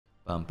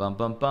Bum, bum,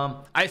 bum,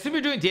 bum. I assume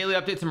you're doing daily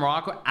updates in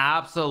Morocco.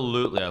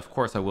 Absolutely, of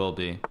course I will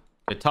be.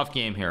 A tough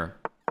game here.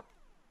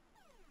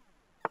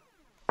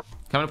 I'm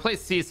gonna play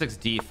c6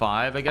 d5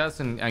 I guess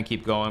and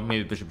keep going.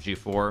 Maybe bishop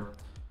g4.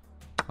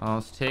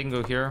 Let's take and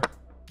go here.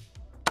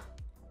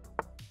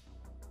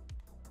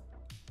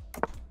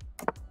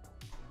 I'm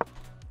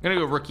gonna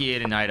go rook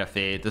e8 and knight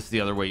f8. This is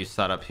the other way you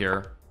set up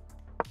here.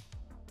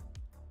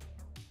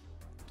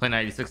 Play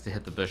knight e6 to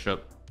hit the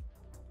bishop.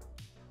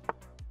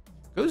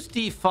 Goes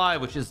d5,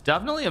 which is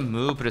definitely a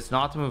move, but it's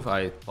not the move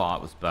I thought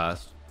was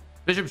best.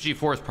 Bishop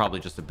g4 is probably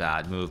just a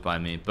bad move by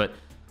me, but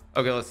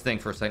okay, let's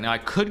think for a second. Now I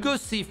could go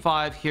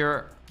c5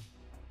 here.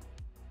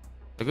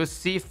 I go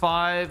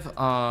c5.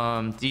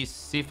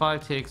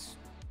 C5 takes.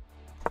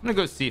 I'm gonna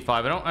go c5.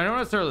 I don't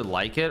necessarily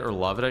like it or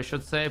love it, I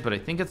should say, but I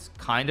think it's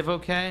kind of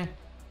okay.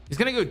 He's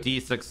gonna go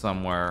d6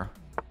 somewhere.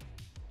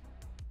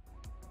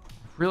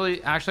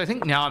 Really, actually, I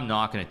think now I'm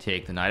not gonna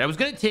take the knight. I was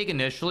gonna take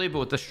initially, but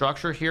with the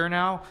structure here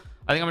now,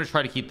 I think I'm gonna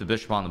try to keep the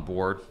bishop on the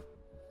board.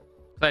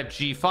 I have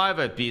g5,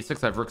 I have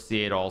b6, I have rook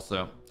c8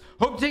 also.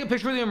 Hope to take a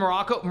picture with you in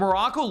Morocco.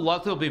 Morocco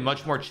luckily will be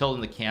much more chill than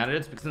the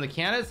candidates, because in the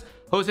candidates,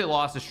 Jose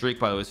lost a streak,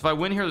 by the way. So if I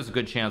win here, there's a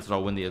good chance that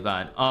I'll win the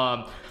event.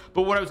 But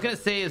what I was gonna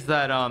say is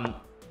that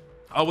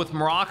with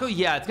Morocco,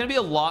 yeah, it's gonna be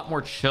a lot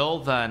more chill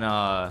than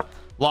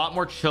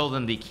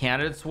the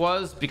candidates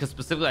was, because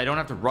specifically I don't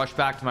have to rush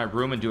back to my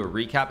room and do a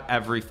recap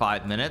every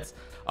 5 minutes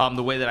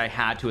the way that I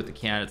had to with the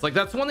candidates. Like,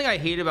 that's one thing I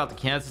hate about the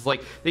candidates, is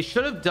like they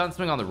should have done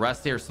something on the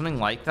rest day or something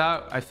like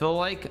that. I feel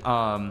like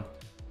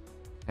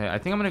okay, I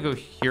think I'm gonna go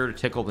here to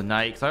tickle the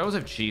knight, because I always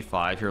have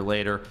g5 here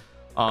later.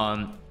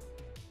 Okay,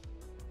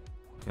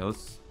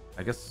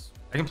 I guess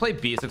I can play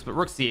b6, but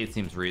rook c8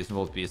 seems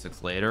reasonable with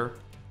b6 later.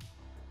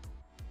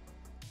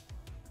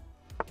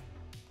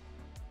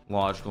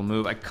 Logical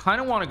move. I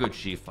kind of want to go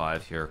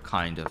g5 here,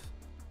 kind of,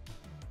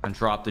 and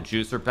drop the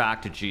juicer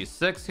back to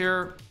g6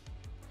 here.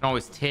 Can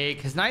always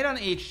take. His knight on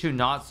h2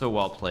 not so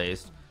well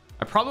placed.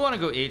 I probably want to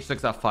go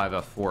h6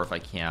 f5 f4 if I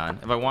can.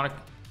 If I want to,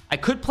 I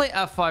could play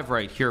f5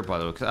 right here, by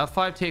the way, because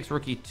f5 takes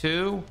rook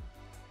e2,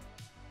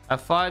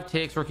 f5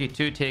 takes rook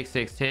e2, takes.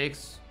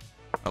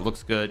 That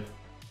looks good.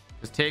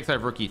 Because takes, I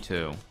have rook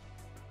e2.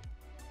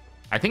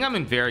 I think I'm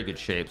in very good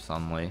shape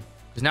suddenly,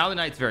 because now the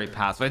knight's very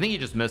passive. I think he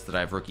just missed it. I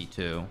have rook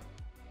e2.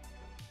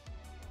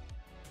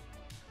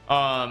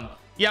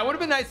 Yeah, it would have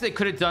been nice if they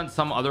could have done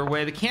some other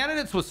way. The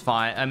candidates was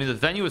fine. I mean, the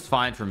venue was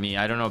fine for me.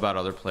 I don't know about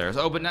other players.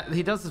 Oh, but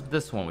he does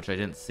this one, which I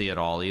didn't see at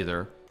all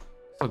either. So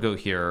I'll go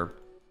here.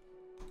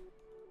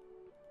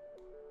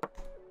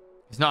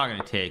 He's not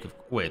going to take.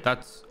 Wait,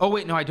 that's... Oh,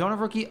 wait, no, I don't have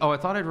rook e... Oh, I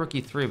thought I had rook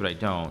e3, but I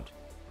don't.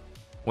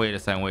 Wait a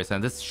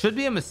second. This should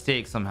be a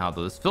mistake somehow,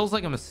 though. This feels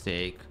like a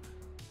mistake.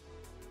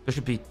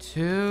 Bishop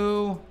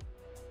b2.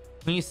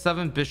 Queen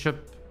e7,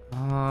 bishop...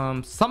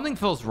 something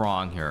feels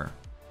wrong here.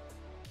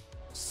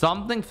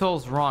 Something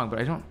feels wrong, but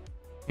I don't...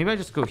 Maybe I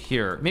just go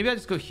here. Maybe I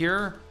just go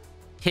here.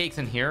 Takes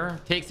in here.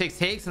 Takes,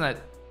 and that... I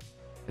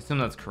assume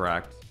that's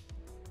correct.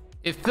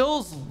 It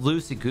feels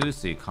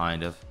loosey-goosey,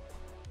 kind of.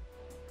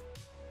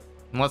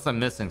 Unless I'm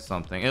missing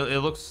something. It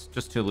looks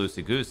just too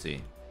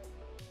loosey-goosey.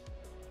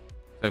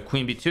 So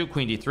queen b2,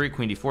 queen d3,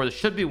 queen d4. This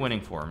should be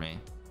winning for me.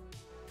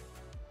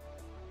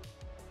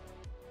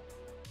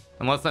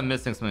 Unless I'm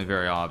missing something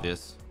very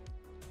obvious.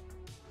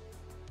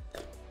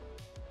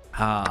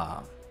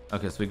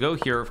 Okay, so we go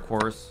here, of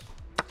course.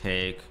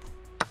 Take.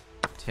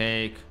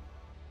 I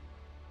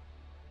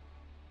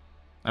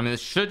mean, this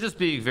should just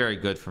be very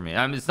good for me.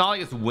 I mean, it's not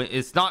like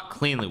it's not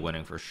cleanly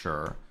winning for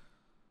sure.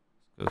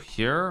 Go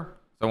here.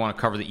 So I want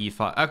to cover the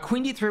e5.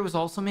 Queen d3 was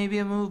also maybe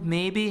a move.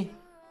 Maybe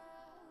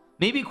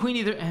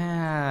queen d3.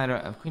 I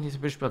don't have queen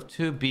d3, bishop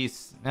f2,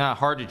 beast.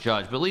 Hard to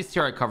judge, but at least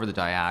here I cover the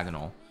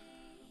diagonal,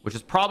 which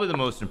is probably the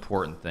most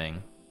important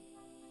thing.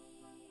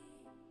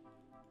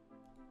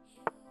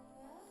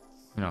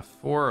 You know,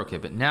 4. Okay,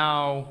 but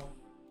now,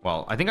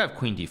 well, I think I have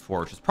queen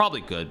d4, which is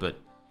probably good, but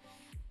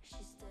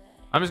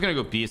I'm just gonna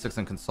go b6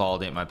 and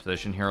consolidate my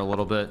position here a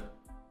little bit.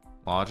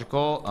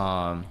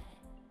 Logical.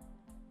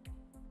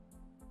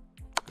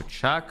 Good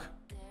check.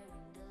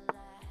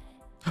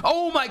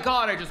 Oh my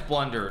god, I just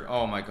blundered.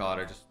 Oh my god,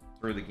 I just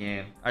threw the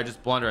game. I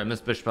just blundered. I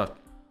missed bishop f.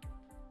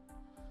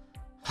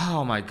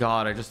 Oh my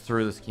god, I just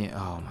threw this game.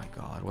 Oh my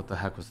god, what the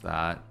heck was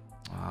that?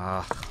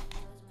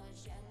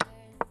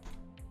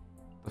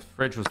 The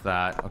fridge was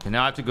that. Okay,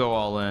 now I have to go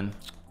all in.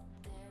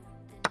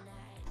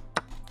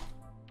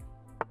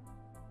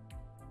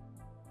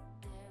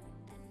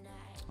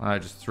 I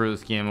just threw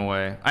this game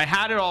away. I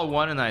had it all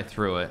won and I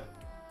threw it.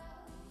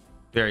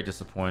 Very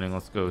disappointing.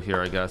 Let's go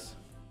here, I guess.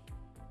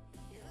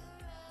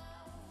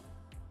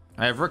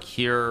 I have rook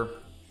here.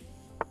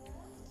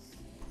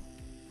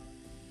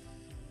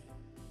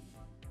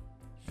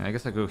 I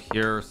guess I go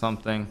here or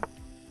something.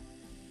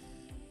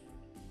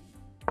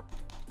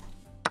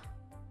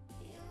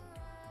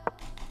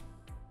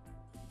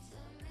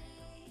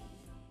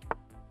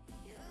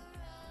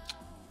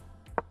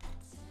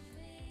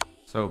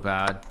 So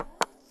bad.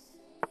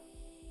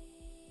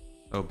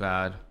 So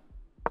bad.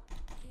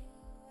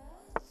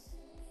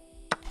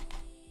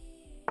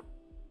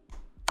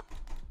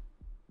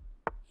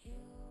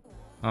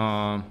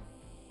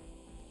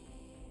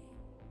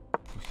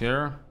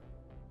 Here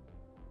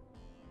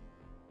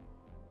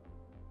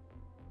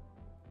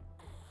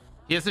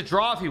he has to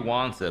draw if he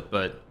wants it,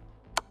 but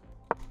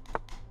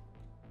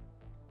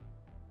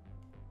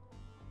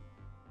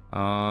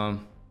okay,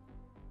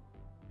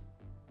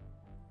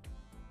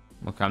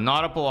 I'm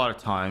not up a lot of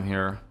time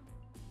here.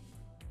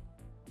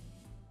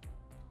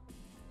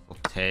 I'll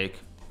take.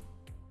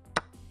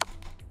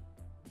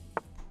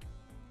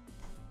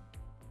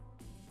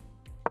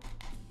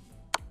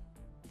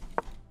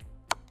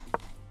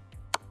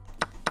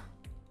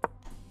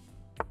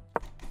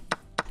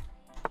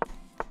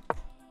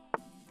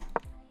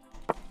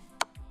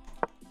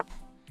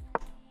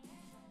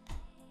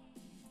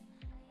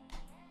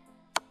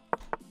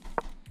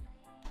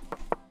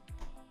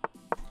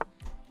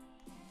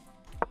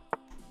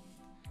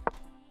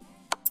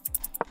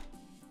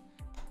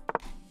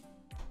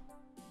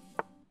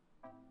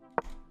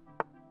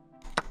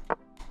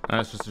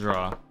 That's just a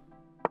draw.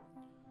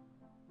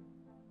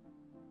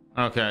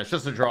 Okay, it's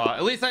just a draw.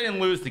 At least I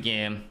didn't lose the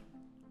game.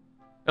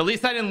 At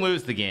least I didn't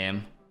lose the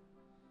game.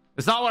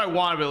 It's not what I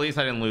wanted, but at least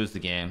I didn't lose the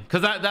game.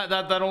 Because that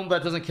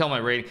doesn't kill my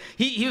rating.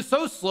 He was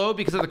so slow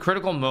because of the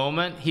critical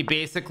moment. He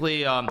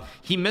basically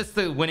he missed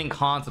the winning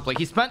concept. Like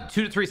he spent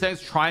 2 to 3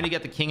 seconds trying to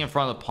get the king in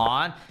front of the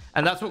pawn,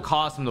 and that's what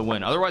cost him the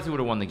win. Otherwise, he would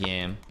have won the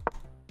game.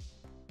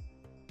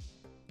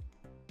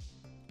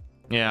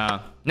 Yeah,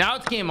 now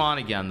it's game on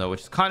again though,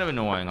 which is kind of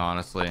annoying,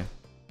 honestly.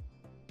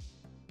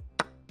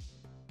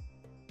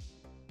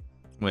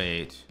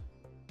 Wait,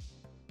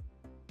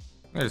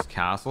 I just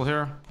castle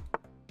here.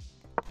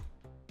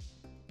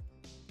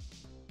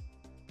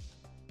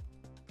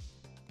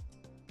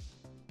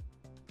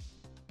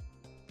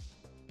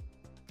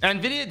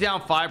 Nvidia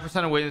down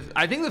 5% away.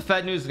 I think the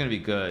Fed news is going to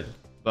be good,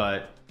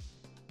 but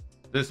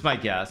this is my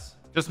guess,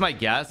 just my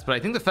guess, but I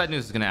think the Fed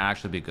news is going to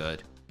actually be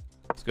good.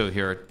 Let's go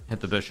here, hit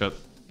the bishop.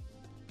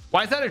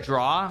 Why is that a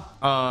draw?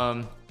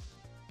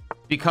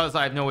 Because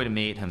I have no way to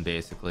mate him,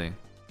 basically.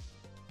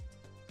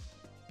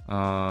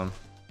 I'm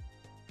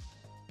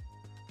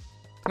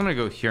gonna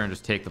go here and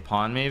just take the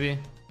pawn, maybe.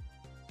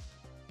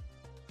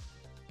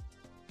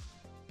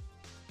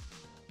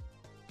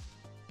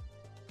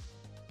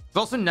 There's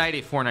also knight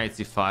a4, knight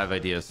c5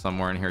 ideas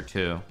somewhere in here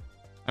too.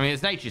 I mean,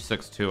 it's knight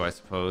g6 too, I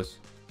suppose.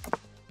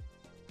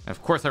 And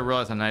of course, I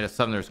realize on knight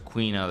f7 there's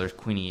queen. There's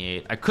queen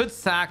e8. I could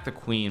sack the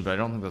queen, but I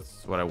don't think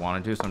that's what I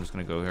want to do, so I'm just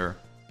gonna go here.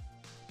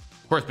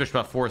 Of course,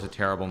 bishop f4 is a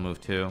terrible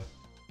move too.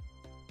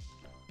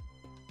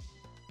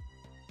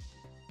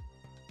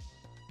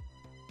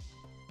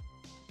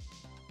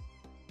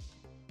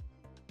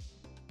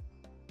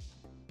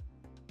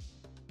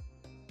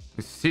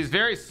 He's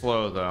very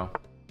slow though.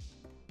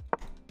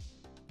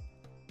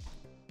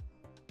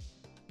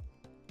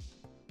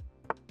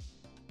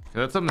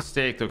 That's a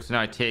mistake though, because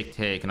now I take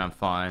and I'm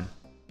fine.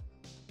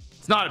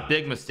 It's not a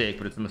big mistake,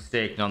 but it's a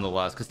mistake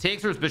nonetheless, because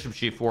takes was bishop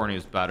g4 and he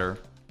was better.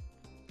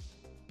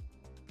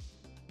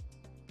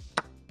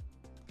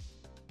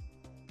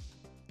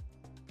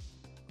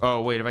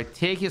 Oh wait, if I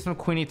take, he has some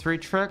queen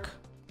e3 trick.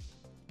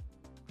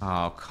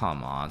 Oh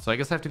come on, so I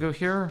guess I have to go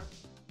here.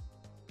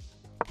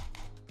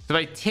 So if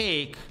I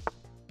take,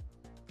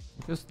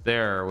 it goes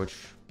there, which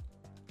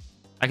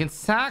I can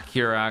sack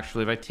here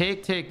actually. If I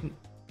take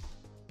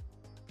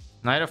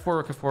knight f4,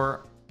 rook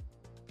f4.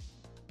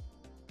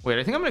 Wait,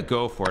 I think I'm gonna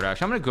go for it.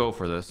 Actually, I'm gonna go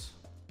for this.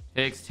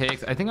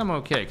 Takes. I think I'm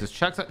okay because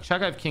check. I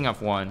have king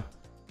f1.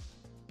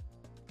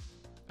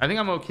 I think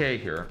I'm okay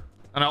here,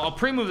 and I'll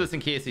pre-move this in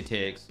case he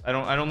takes. I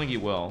don't think he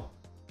will.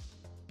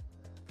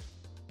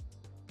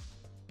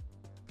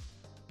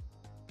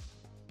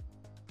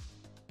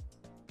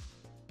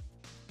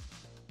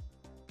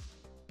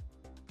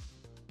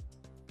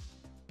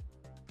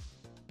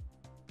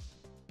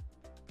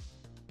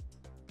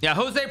 Yeah,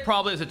 Jose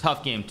probably has a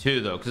tough game too,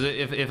 though, because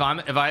if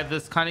I have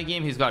this kind of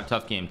game, he's got a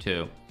tough game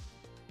too.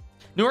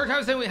 New York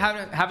Times saying we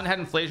haven't had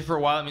inflation for a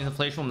while. That means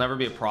inflation will never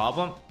be a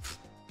problem.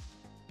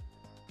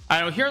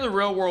 I know here in the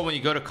real world, when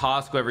you go to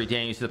Costco every day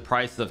and you see the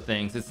prices of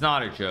things, it's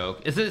not a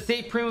joke. Is it a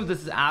safe pre-move?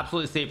 This is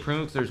absolutely a safe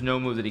pre-move because there's no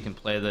move that he can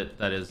play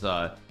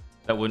that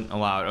wouldn't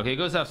allow it. Okay, he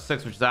goes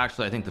f6, which is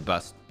actually I think the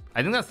best.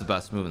 I think that's the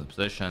best move in the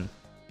position.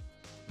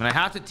 I mean, I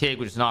have to take,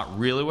 which is not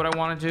really what I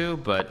want to do,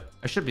 but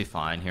I should be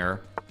fine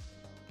here.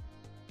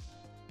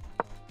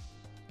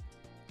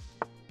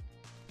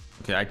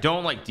 Okay, I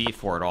don't like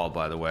d4 at all,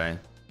 by the way.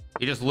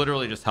 He just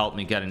literally just helped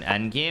me get an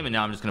end game, and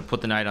now I'm just going to put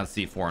the knight on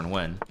c4 and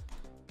win.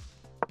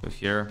 Go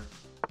here.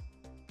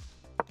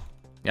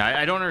 Yeah,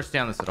 I don't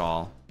understand this at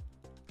all.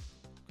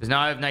 Because now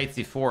I have knight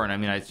c4, and I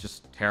mean, it's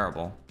just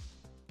terrible.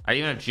 I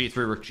even have g3,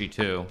 rook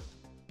g2.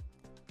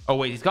 Oh,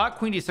 wait, he's got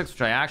queen d6,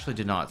 which I actually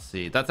did not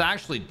see. That's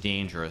actually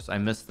dangerous. I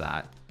missed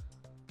that.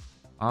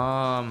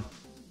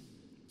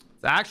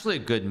 It's actually a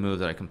good move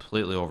that I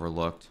completely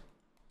overlooked.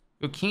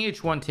 Go king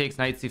h1 takes,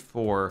 knight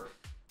c4,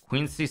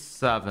 queen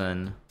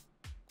c7,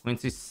 queen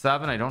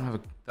c7. I don't have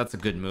a, that's a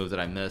good move that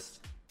I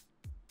missed.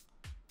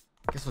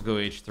 I guess we'll go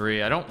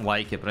h3. I don't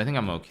like it, but I think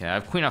I'm okay. I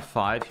have queen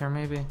f5 here,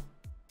 maybe.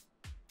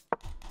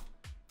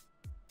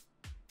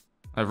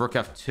 I have rook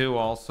f2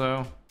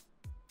 also.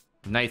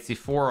 Knight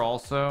c4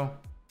 also.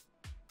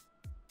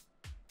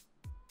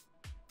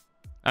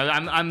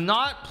 I'm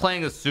not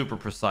playing this super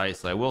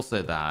precisely, I will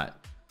say that.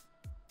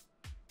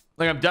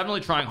 Like, I'm definitely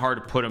trying hard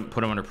to put him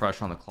under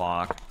pressure on the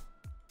clock.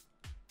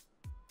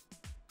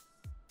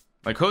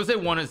 Like, Jose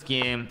won his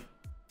game.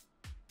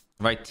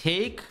 If I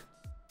take,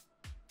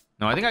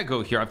 no, I think I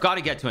go here. I've got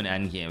to get to an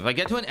end game. If I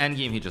get to an end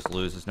game, he just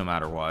loses no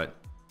matter what.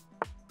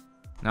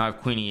 Now I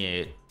have queen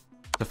e8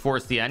 to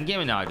force the end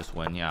game, and now I just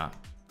win. Yeah,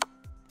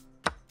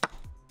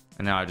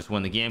 and now I just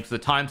win the game because the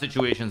time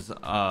situations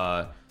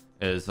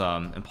is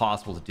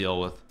impossible to deal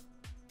with.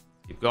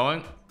 Keep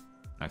going.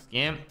 Next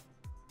game.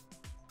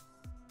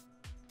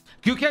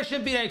 QK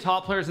shouldn't beat any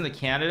top players in the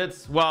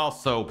candidates. Well,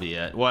 so be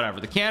it.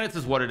 Whatever. The candidates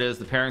is what it is.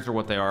 The pairings are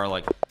what they are.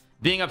 Like,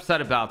 being upset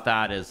about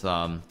that is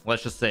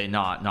let's just say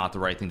not the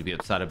right thing to be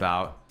upset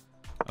about.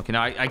 Okay,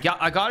 now I get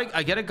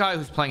a guy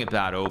who's playing a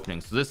bad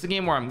opening, so this is a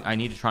game where I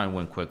need to try and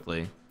win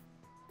quickly.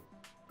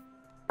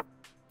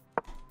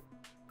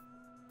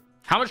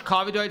 How much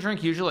coffee do I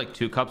drink? Usually like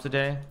 2 cups a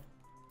day,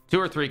 2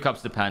 or 3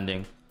 cups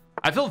depending.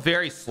 I feel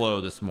very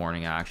slow this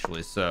morning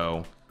actually,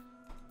 so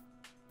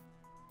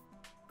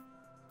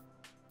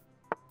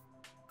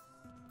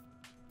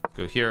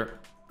go here.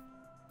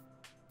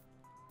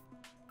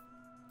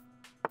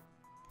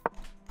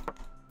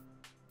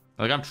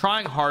 Like, I'm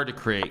trying hard to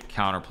create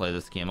counterplay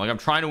this game. Like, I'm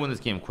trying to win this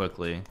game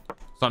quickly,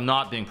 so I'm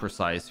not being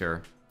precise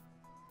here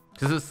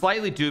because it's a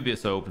slightly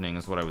dubious opening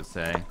is what I would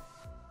say.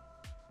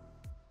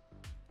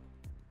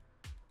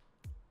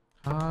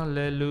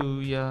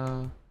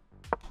 Hallelujah.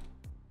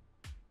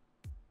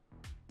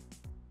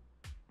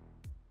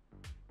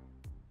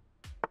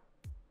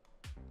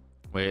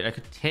 Wait, I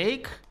could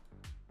take,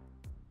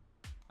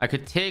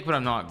 but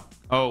I'm not.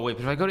 Oh wait,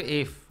 but if I go to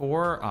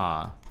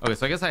a4, okay,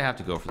 so I guess I have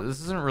to go for this.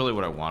 This isn't really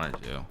what I wanted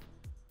to do.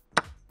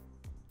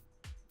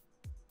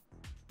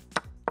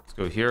 Let's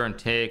go here and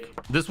take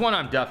this one.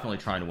 I'm definitely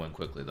trying to win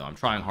quickly though. I'm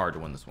trying hard to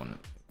win this one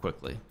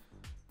quickly.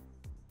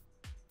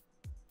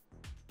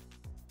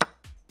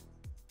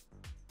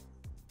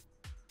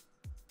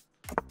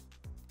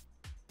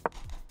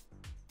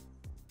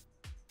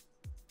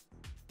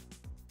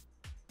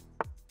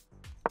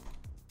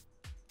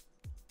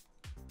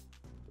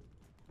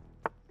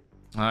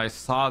 I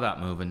saw that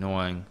move,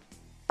 annoying.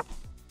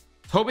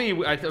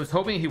 I was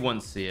hoping he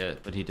wouldn't see it,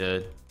 but he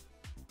did.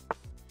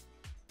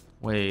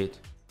 Wait,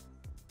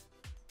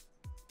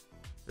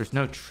 there's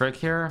no trick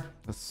here.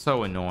 That's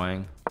so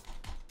annoying. I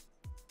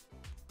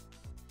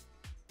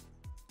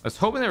was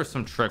hoping there was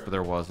some trick, but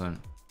there wasn't.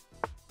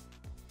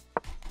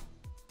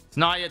 It's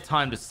not yet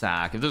time to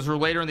sack. If this were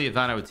later in the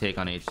event, I would take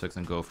on h6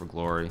 and go for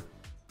glory.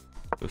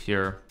 Go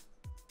here.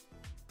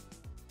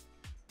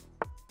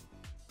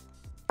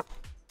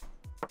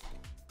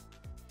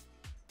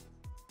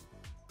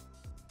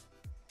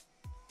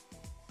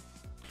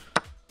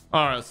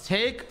 All right, let's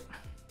take.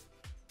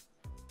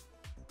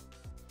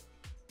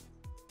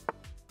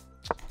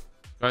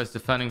 Guy's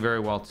defending very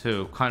well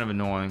too. Kind of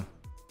annoying.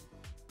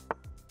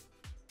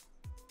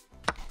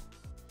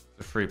 It's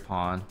a free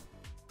pawn.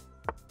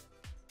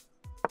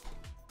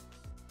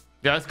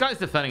 Yeah, this guy's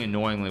defending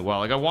annoyingly well.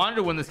 Like, I wanted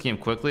to win this game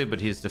quickly, but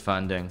he's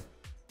defending.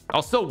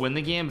 I'll still win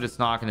the game, but it's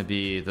not going to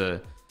be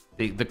the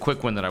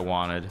quick win that I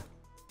wanted.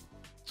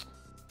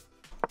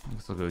 I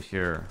guess I'll go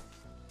here.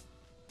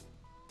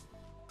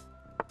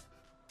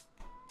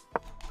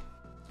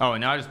 Oh,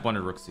 and now I just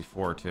blundered rook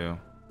c4 too.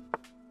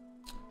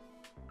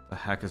 The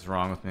heck is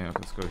wrong with me? Okay,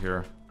 let's go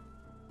here.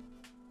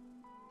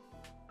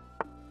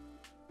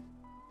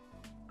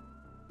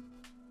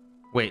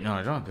 Wait, no,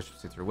 I don't have bishop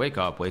c3. Wake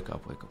up, wake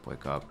up, wake up,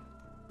 wake up.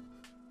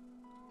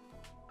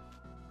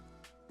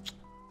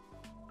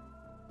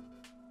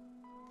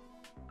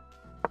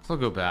 So I'll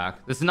go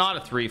back. This is not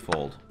a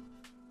threefold.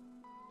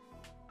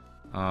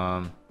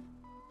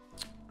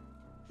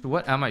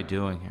 What am I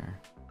doing here?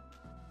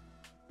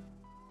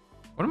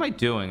 What am I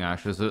doing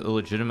actually is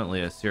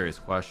legitimately a serious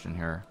question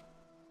here.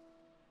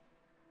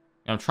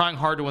 I'm trying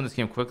hard to win this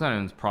game quickly, and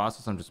in this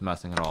process I'm just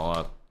messing it all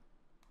up.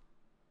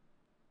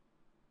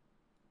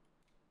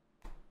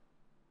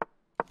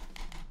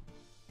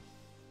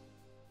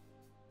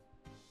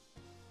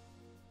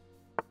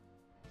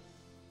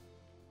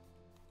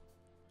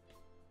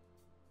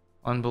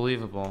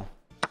 Unbelievable.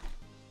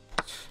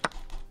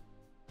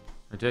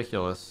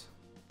 Ridiculous.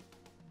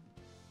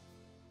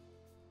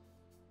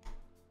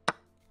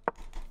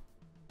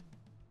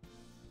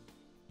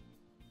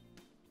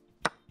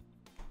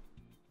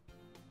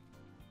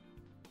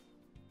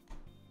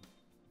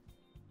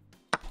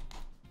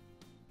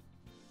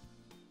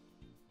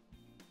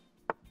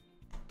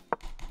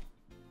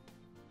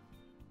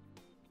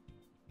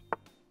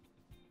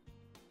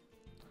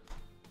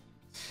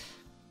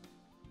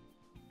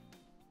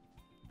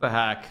 The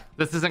heck,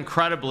 this is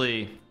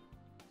incredibly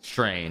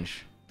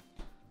strange.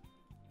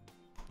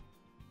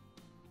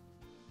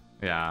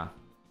 Yeah,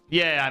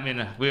 I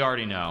mean, we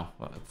already know.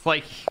 It's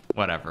like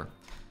whatever.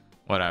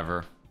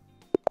 Let's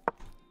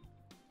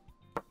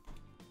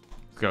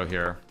go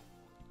here.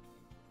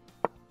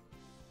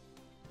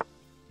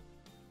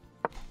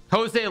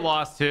 Jose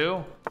lost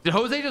too. Did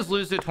Jose just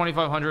lose to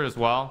 2500 as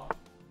well?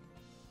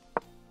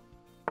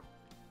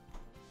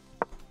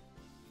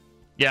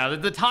 Yeah,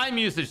 the time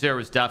usage there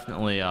was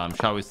definitely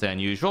shall we say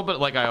unusual, but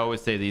like I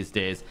always say these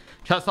days,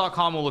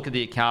 chess.com will look at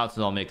the accounts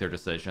and they'll make their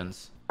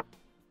decisions.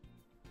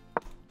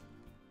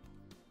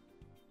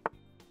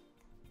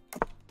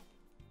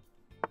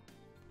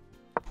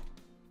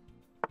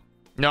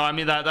 No, I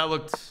mean that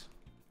looked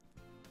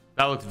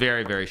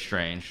very, very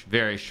strange.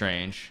 Very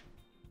strange.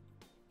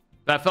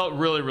 That felt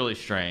really, really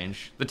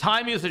strange. The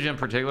time usage in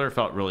particular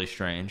felt really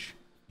strange.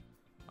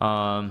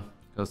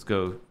 Let's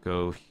go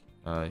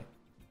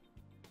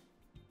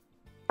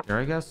here,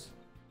 I guess.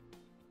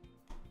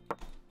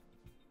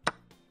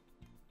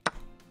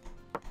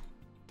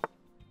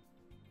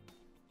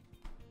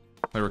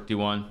 Play rook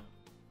d1.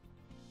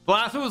 The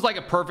last one was like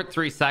a perfect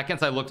 3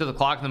 seconds. I looked at the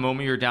clock and the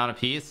moment you're down a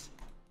piece.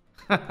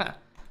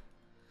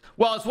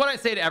 Well, it's what I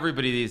say to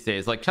everybody these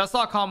days. Like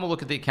chess.com will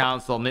look at the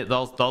accounts,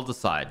 they'll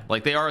decide.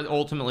 Like they are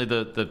ultimately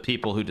the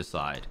people who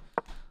decide.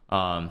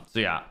 So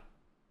yeah.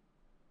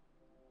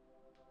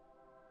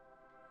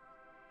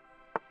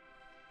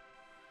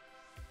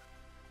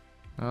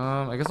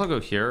 I guess I'll go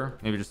here.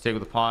 Maybe just take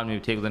with the pawn,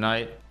 maybe take with the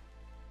knight.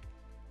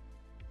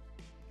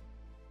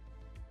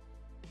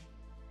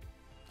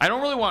 I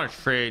don't really want to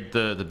trade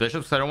the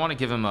bishops because I don't want to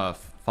give him a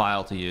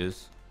file to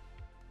use.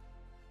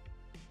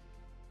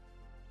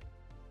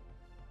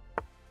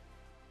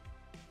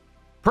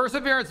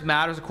 Perseverance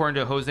matters according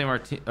to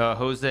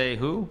Jose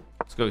who?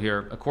 Let's go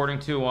here. According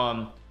to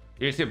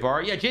JC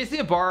Ibarra. Yeah, JC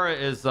Ibarra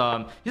is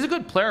he's a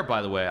good player,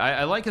 by the way.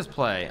 I like his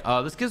play.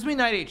 This gives me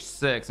knight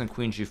h6 and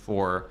queen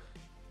g4.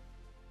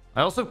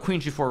 I also have queen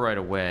g4 right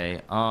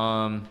away.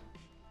 One's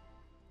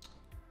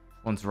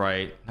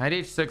right. Knight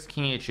h6,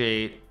 king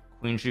h8,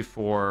 queen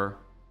g4.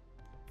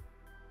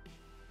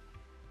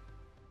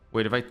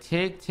 Wait, if I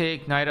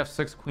take knight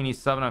f6, queen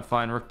e7, I'm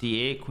fine. Rook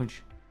d8, queen.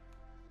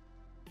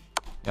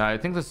 Yeah, I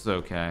think this is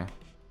okay.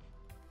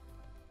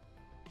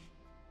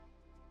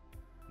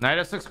 Knight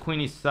f6,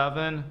 queen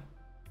e7.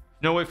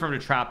 No way for him to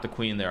trap the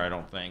queen there, I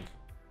don't think.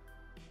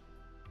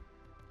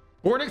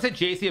 Bornik said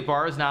JC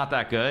Ibarra is not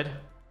that good.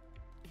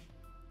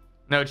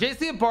 No,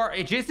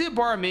 JC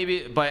Ibarra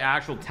maybe by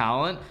actual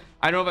talent.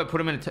 I don't know if I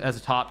put him in as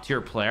a top tier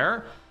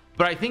player,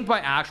 but I think by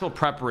actual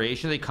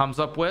preparation that he comes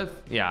up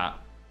with, yeah.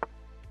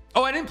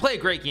 Oh, I didn't play a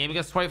great game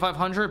against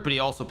 2500, but he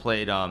also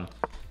played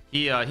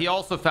he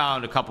also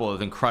found a couple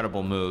of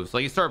incredible moves.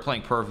 Like he started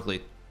playing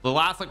perfectly. The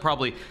last like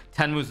probably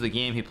 10 moves of the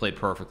game he played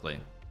perfectly.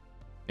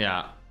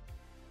 Yeah.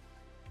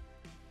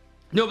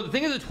 No, but the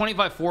thing is, the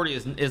 2540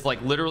 is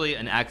like literally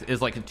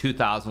is like a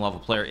 2000 level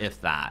player, if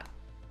that.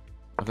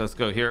 Okay, let's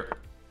go here.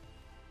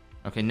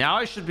 Okay, now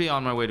I should be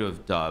on my way to a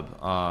dub.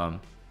 Well,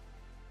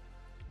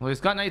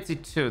 he's got knight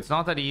c2. It's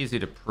not that easy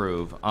to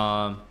prove.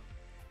 Knight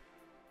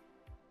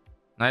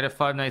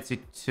f5, knight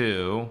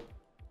c2.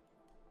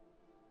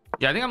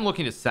 Yeah, I think I'm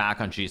looking to sack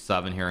on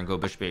g7 here and go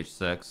bishop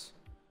h6. Okay,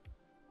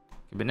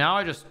 but now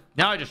I just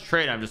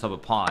trade. I'm just up a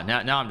pawn.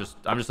 Now I'm just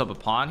up a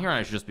pawn here, and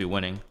I should just be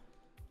winning.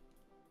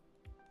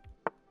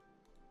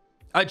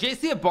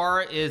 JC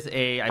Ibarra is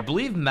I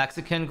believe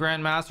Mexican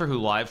grandmaster who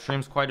live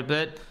streams quite a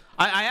bit.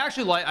 I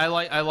actually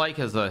like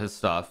his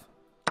stuff.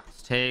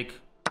 Let's take.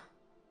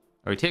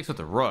 Oh, he takes with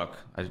the rook.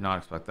 I did not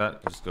expect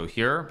that. Just go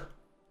here.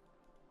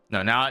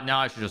 No, now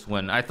I should just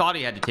win. I thought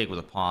he had to take with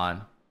a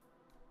pawn.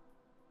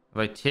 If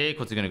I take,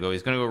 what's he gonna go?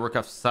 He's gonna go rook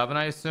f7,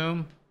 I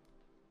assume.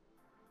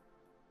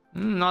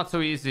 Not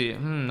so easy.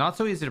 Not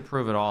so easy to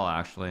prove at all,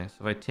 actually. So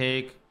if I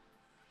take,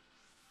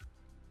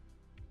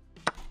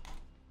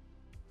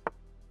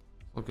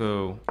 we'll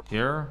go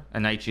here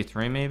and knight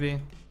g3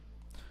 maybe.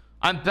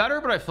 I'm better,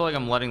 but I feel like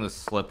I'm letting this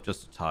slip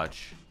just a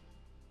touch.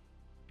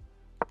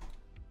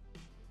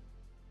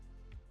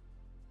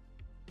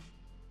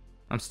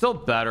 I'm still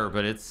better,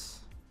 but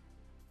it's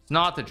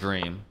not the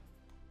dream.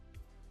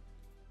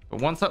 But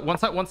once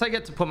I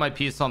get to put my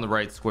piece on the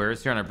right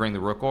squares here and I bring the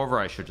rook over,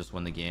 I should just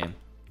win the game.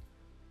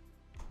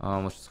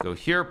 Let's just go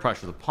here,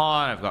 pressure the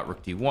pawn. I've got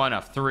rook d1,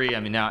 f3. I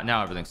mean,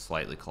 now everything's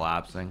slightly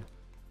collapsing.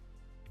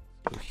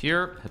 Go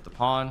here, hit the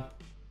pawn.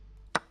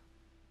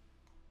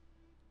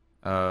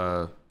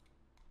 I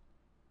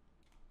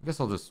guess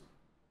I'll just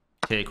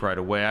take right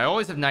away. I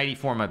always have knight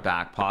e4 in my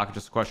back pocket.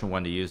 Just a question of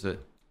when to use it.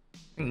 I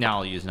think now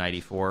I'll use knight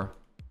e4.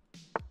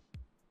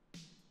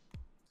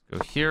 Let's go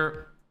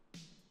here.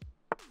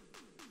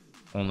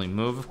 Only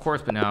move, of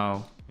course, but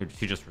now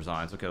he just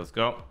resigns. Okay, let's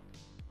go.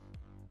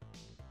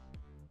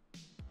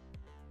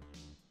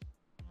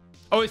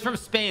 Oh, he's from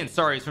Spain.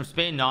 Sorry, he's from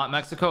Spain, not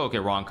Mexico. Okay,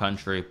 wrong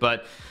country.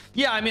 But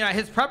yeah, I mean,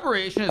 his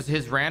preparation is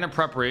his random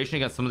preparation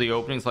against some of the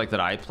openings like that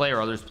I play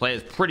or others play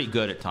is pretty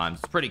good at times.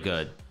 It's pretty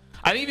good.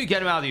 I think if you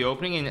get him out of the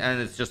opening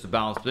and it's just a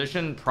balanced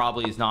position,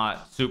 probably he's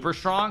not super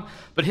strong,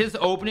 but his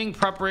opening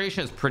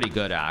preparation is pretty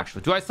good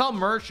actually. Do I sell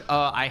merch?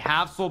 I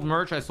have sold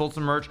merch. I sold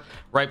some merch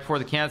right before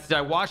the cancel. Did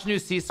I watch new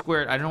C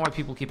squared? I don't know why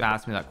people keep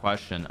asking me that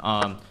question.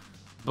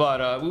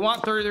 But we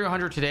want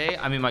 3,300 today.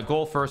 I mean, my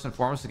goal first and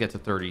foremost is to get to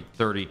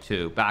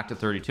 32, back to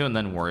 32, and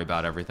then worry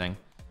about everything.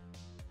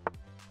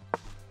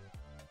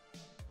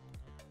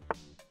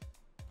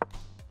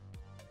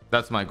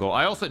 That's my goal.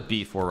 I also had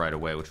b4 right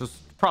away, which was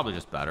probably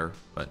just better,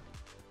 but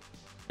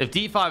if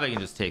d5 I can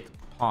just take the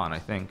pawn, I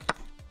think.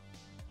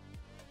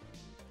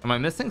 Am I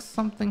missing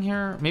something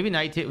here? Maybe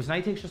knight takes. Was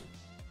knight takes just...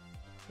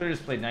 Could have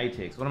just played knight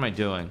takes. What am I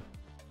doing?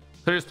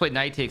 Could have just played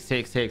knight takes,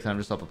 takes, takes, and I'm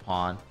just up a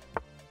pawn.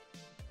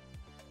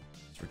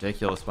 It's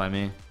ridiculous by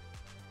me.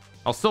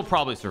 I'll still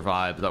probably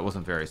survive, but that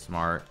wasn't very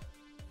smart.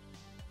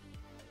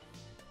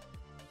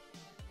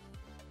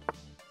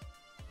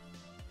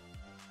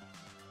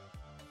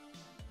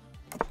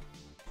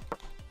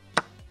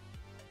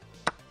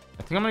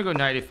 I think I'm gonna go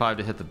knight a5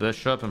 to hit the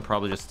bishop and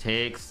probably just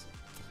takes.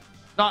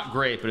 Not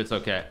great, but it's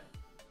okay.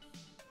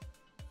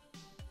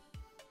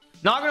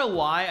 Not gonna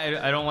lie,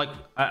 I don't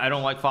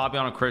like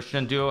Fabian and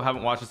Christian duo.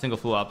 Haven't watched a single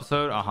full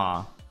episode.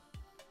 I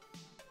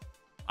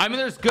mean,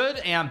 there's good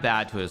and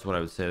bad to it, is what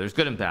I would say. There's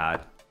good and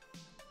bad.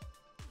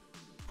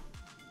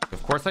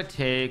 Of course I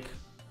take.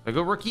 If I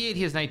go rook e8,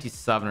 he has knight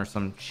d7 or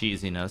some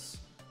cheesiness.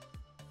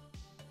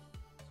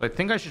 So I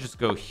think I should just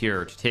go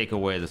here to take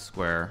away the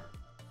square.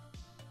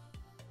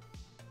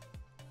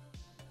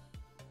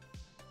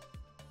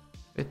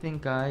 I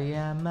think I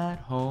am at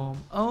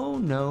home. Oh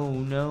no,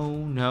 no,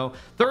 no.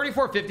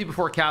 3450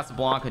 before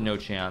Casablanca. No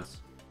chance.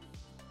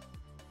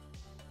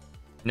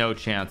 No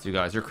chance, you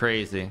guys. You're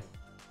crazy.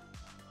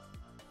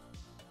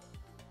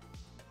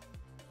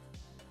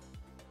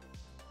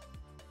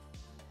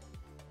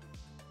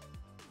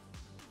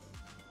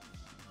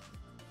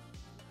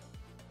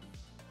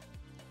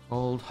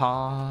 Cold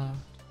heart.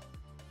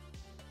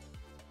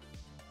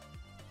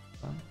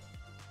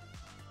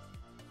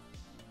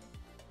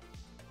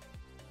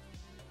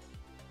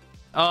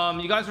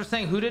 You guys were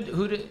saying who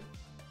did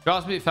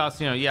Crosby?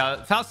 Faustino?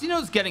 Yeah,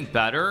 Faustino's getting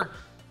better,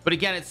 but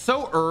again, it's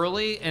so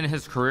early in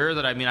his career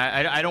that I mean,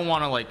 I don't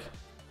want to like.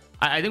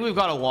 I think we've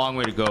got a long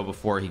way to go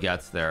before he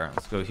gets there.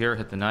 Let's go here,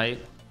 hit the knight.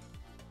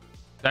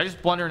 Did I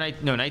just blunder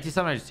knight? No, knight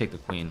d7. I just take the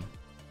queen.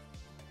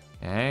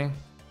 Okay.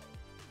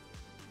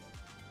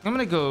 I'm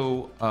gonna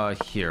go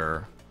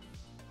here.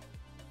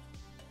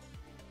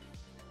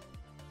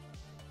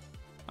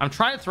 I'm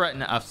trying to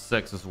threaten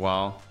f6 as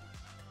well.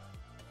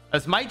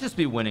 This might just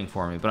be winning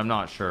for me, but I'm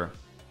not sure.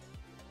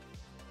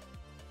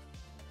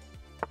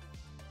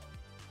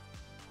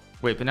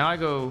 Wait, but now I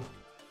go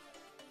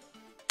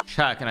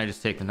check and I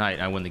just take the knight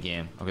and I win the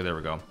game. Okay, there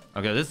we go.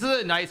 Okay, this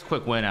is a nice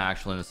quick win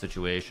actually in this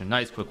situation.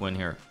 Nice quick win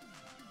here.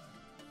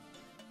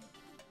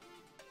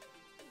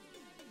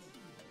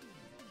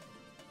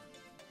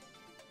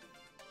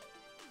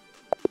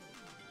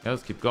 Yeah,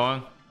 let's keep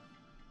going.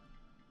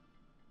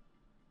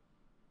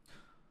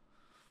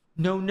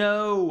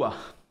 No.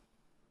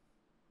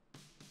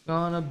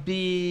 Gonna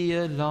be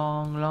a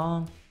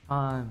long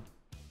time.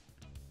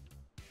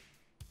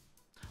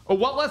 Oh,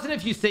 what lesson,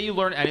 if you say you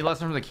learned any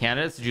lesson from the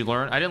candidates, did you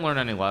learn? I didn't learn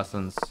any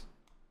lessons.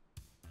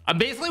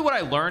 Basically what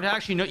I learned,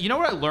 actually, you know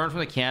what I learned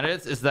from the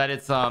candidates is that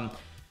it's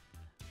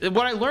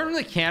what I learned from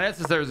the candidates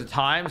is there's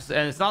times,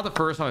 and it's not the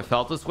first time I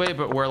felt this way,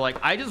 but where like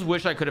I just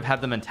wish I could have had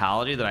the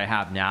mentality that I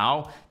have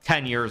now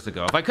 10 years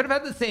ago. If I could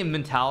have had the same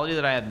mentality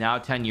that I have now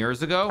 10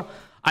 years ago,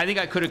 I think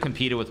I could have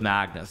competed with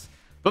Magnus.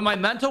 But my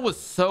mental was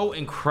so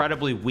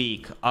incredibly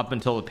weak up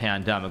until the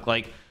pandemic.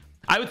 Like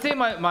I would say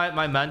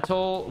my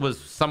mental was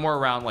somewhere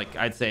around, like,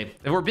 I'd say,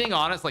 if we're being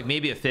honest, like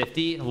maybe a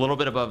 50, a little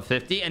bit above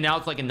 50, and now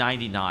it's like a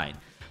 99.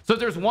 So if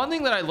there's one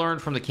thing that I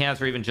learned from the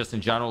cancer, even just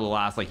in general the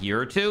last like year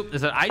or two,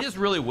 is that I just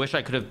really wish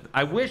I could have,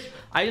 I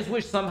just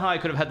wish somehow I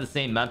could have had the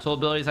same mental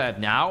abilities I have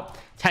now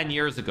 10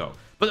 years ago.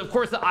 But of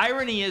course the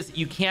irony is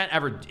you can't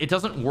ever, it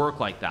doesn't work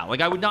like that.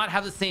 Like I would not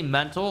have the same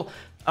mental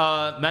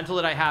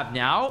that I have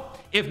now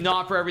if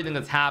not for everything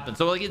that's happened.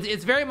 So like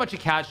it's very much a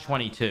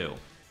catch-22.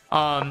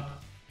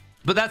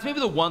 But that's maybe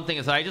the one thing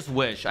is that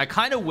I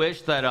kind of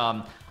wish that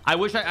I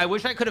wish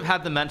I could have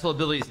had the mental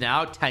abilities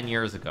now 10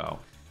 years ago.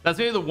 That's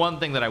maybe the one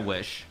thing that I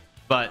wish.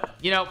 But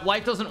you know,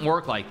 life doesn't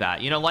work like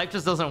that. You know, life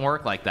just doesn't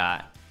work like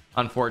that,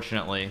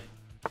 unfortunately.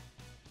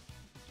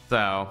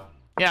 So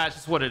yeah, it's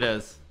just what it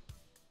is.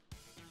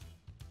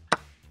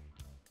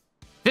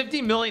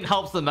 50 million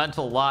helps the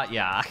mental a lot.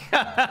 Yeah.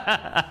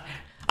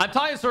 I'm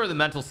talking sort of the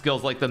mental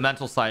skills, like the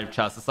mental side of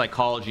chess, the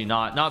psychology,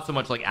 not so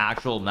much like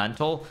actual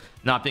mental,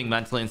 not being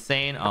mentally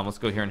insane. Let's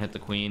go here and hit the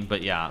queen.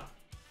 But yeah,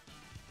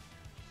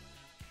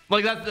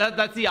 like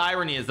that's the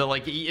irony, is that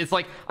like it's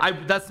like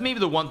that's maybe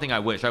the one thing I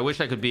wish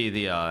I could be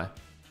the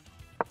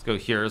let's go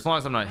here. As long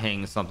as I'm not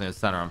hanging something in the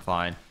center, I'm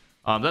fine.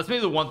 That's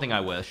maybe the one thing I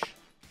wish.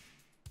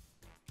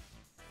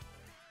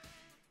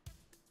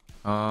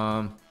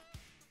 I'm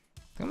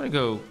gonna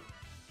go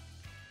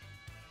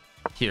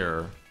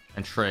here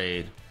and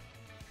trade,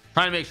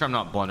 trying to make sure I'm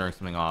not blundering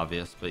something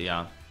obvious. But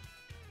yeah,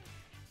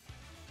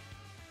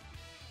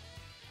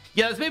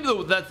 that's maybe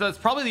that's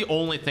probably the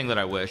only thing that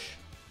I wish.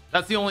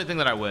 That's the only thing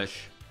that I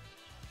wish.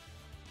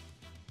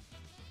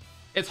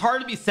 It's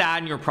hard to be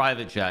sad in your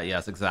private jet.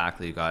 Yes,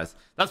 exactly, you guys.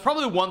 That's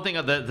probably one thing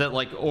that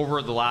like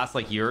over the last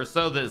like year or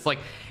so, that it's like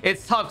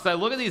it's tough, because I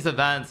look at these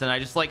events and I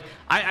just like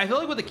I feel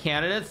like with the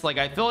candidates, like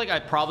I feel like I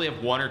probably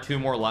have one or two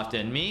more left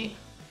in me.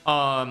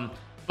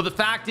 But But the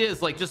fact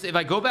is, like, just if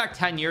I go back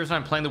 10 years and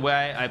I'm playing the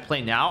way I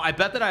play now, I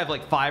bet that I have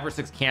like 5 or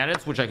 6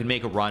 candidates which I could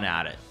make a run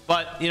at it.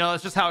 But you know,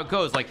 that's just how it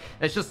goes. Like,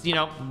 it's just, you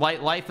know,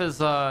 life is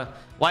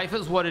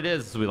what it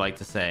is, as we like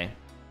to say.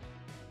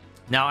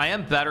 Now I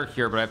am better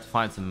here, but I have to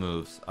find some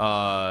moves.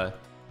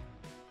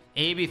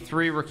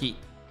 AB3 rookie.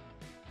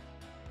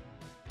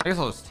 I guess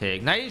I'll just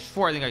take knight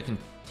h4. I think I can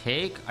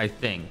take. I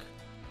think,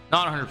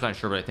 not 100%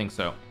 sure, but I think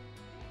so.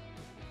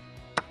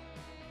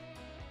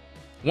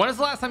 When is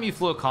the last time you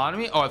flew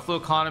economy? Oh, I flew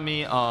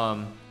economy.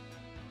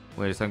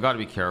 Wait a second, gotta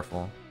be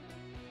careful.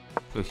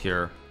 Go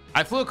here.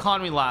 I flew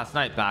economy last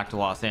night back to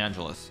Los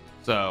Angeles.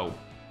 So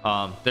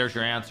there's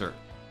your answer.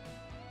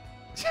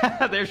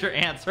 There's your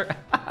answer.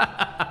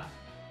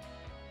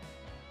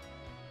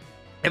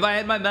 If I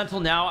had my mental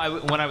now,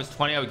 when I was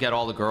 20, I would get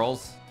all the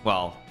girls.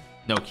 Well,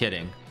 no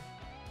kidding.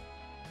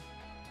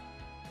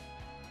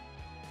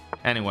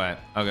 Anyway,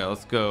 okay,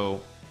 let's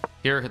go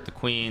here. Hit the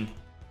queen.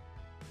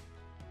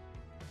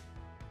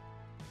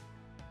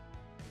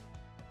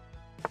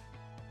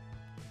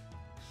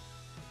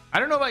 I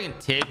don't know if I can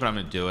take, but I'm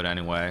gonna do it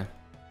anyway.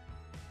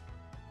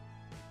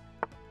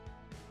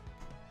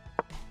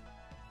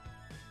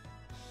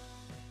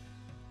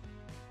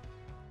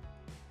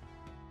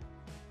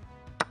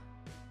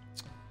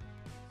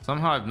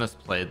 Somehow I've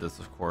misplayed this,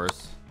 of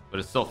course,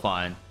 but it's still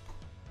fine.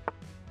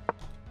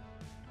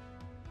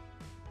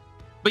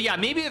 But yeah,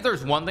 maybe if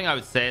there's one thing I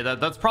would say,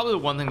 that's probably the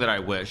one thing that I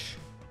wish.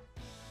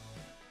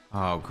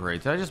 Oh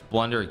great, did I just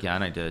blunder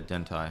again? I did,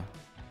 didn't I?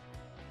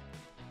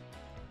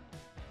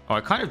 Oh, I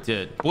kind of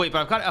did. Wait,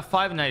 but I've got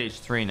f5 and knight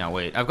h3 now.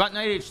 Wait, I've got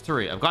knight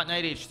h3. I've got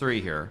knight h3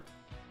 here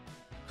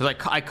because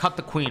I cut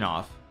the queen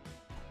off.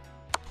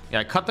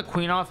 Yeah, I cut the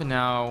queen off, and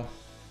now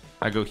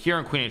I go here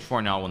on queen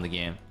h4. Now I win the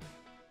game.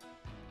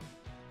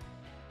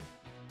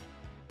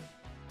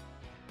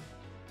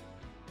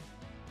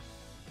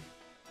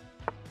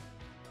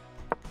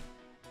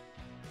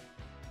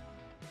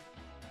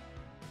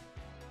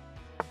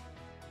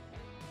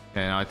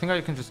 Okay, now I think I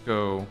can just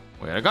go.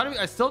 Wait,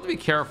 I still have to be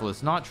careful.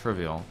 It's not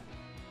trivial.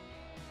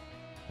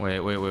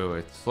 Wait.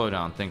 Slow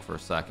down. Think for a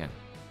second.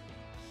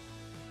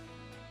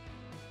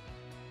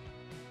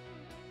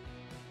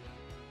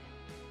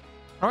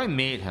 How do I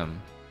mate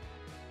him?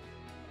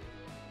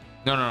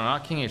 No,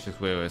 not king h6.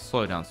 Wait.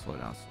 Slow down.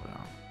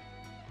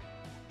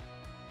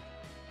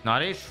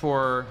 Not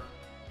h4.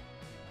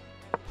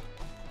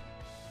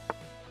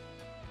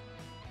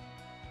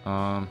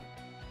 What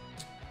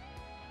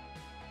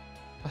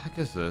the heck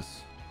is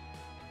this?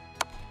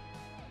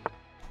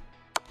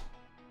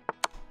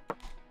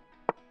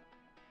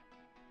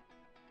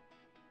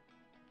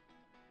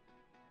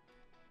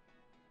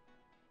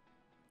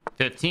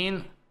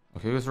 $15.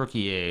 Okay, it was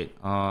rookie 8.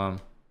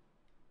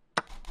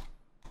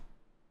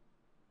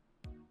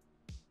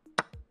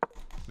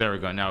 There we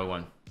go. Now we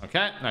won.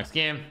 Okay, next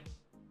game.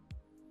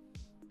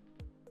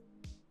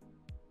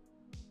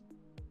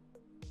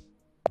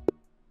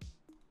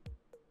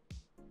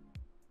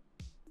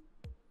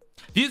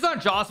 Views on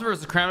Jocelyn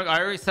versus Kramnik.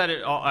 I already said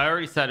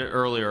it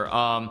earlier.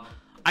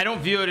 I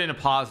don't view it in a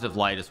positive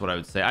light, is what I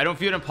would say. I don't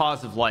view it in a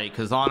positive light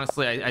because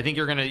honestly, I think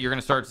you're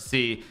gonna start to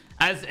see,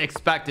 as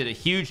expected, a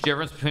huge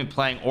difference between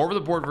playing over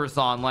the board versus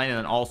online, and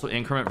then also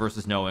increment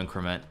versus no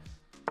increment.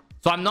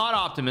 So I'm not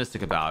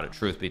optimistic about it,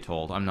 truth be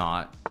told. I'm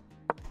not.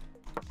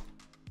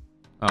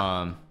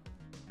 Because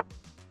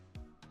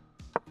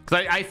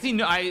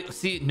I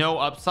see no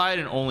upside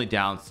and only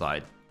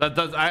downside.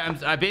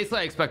 I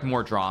basically expect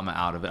more drama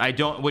out of it. I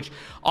don't, which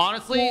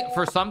honestly,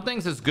 for some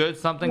things is good,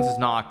 some things is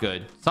not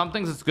good. Some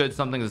things is good,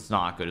 some things is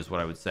not good, is what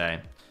I would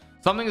say.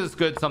 Something is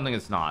good, something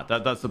is not.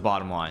 That's the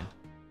bottom line.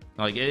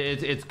 Like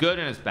it's good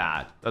and it's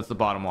bad. That's the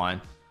bottom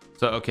line.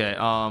 So okay,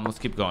 let's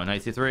keep going.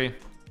 Knight c3.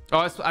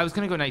 Oh, I was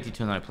gonna go knight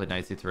d2 and then I played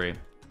knight c3.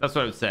 That's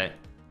what I would say.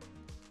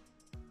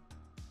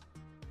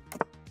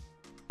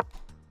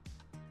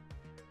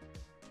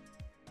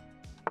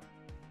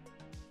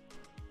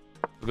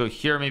 We'll go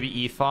here,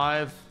 maybe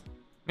e5,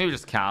 maybe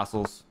just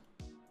castles.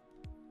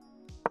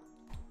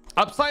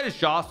 Upside is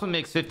Jocelyn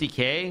makes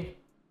 50k.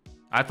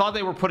 I thought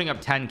they were putting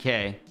up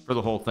 10k for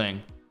the whole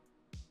thing.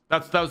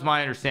 That was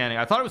my understanding.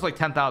 I thought it was like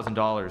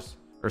 $10,000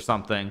 or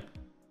something,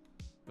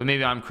 but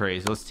maybe I'm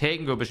crazy. Let's take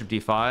and go bishop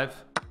d5.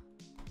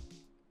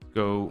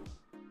 Go,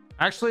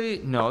 actually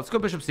no, let's go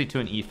bishop c2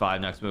 and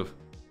e5 next move.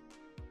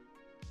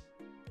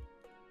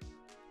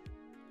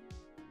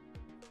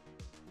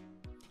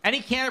 Any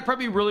candidate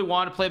probably really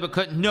wanted to play but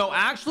couldn't. No,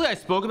 actually, I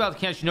spoke about the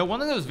candidates. You know, one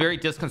thing that was very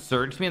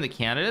disconcerting to me in the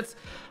candidates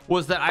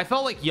was that I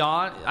felt like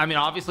Jan, I mean,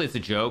 obviously it's a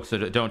joke, so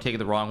don't take it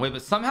the wrong way,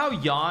 but somehow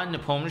Jan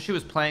Nepomniachtchi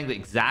was playing the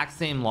exact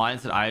same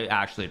lines that I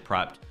actually had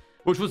prepped,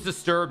 which was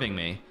disturbing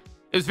me.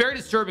 It was very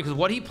disturbing because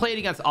what he played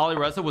against Ali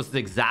Reza was the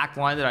exact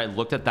line that I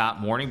looked at that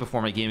morning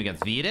before my game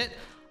against Vidit.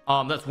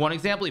 That's one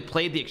example. He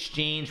played the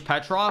exchange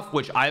Petrov,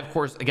 which I, of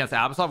course, against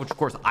Abasov, which of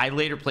course I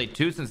later played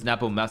too, since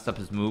Nepo messed up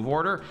his move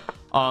order.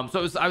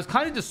 So I was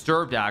kind of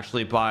disturbed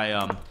actually by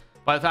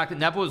by the fact that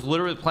Nepo was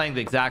literally playing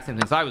the exact same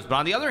things I was. But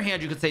on the other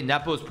hand, you could say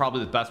Nepo is probably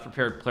the best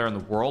prepared player in the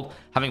world,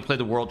 having played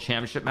the world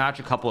championship match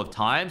a couple of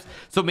times.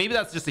 So maybe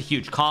that's just a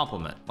huge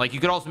compliment. Like, you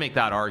could also make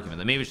that argument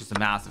that maybe it's just a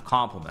massive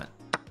compliment.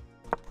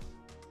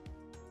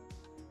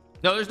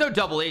 No, there's no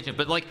double agent,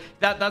 but like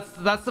that's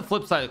the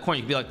flip side of the coin.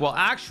 You could be like, well,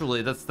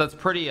 actually that's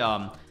pretty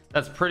that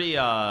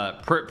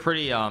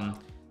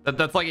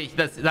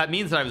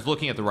means that I was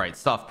looking at the right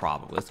stuff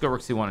probably. Let's go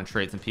rook c1 and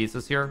trade some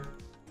pieces here.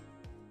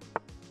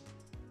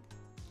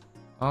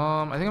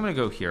 I think I'm gonna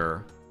go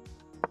here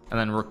and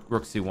then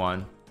rook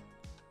c1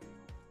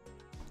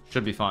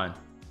 should be fine.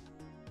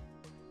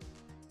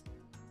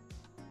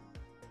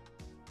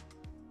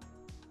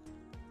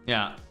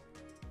 Yeah.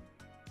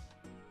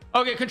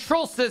 Okay,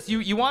 control sys,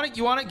 you want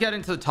to get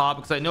into the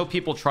topics. I know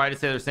people try to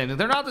say the same thing.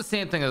 They're not the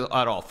same thing at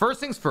all. First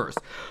things first,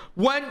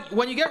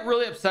 when you get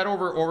really upset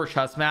over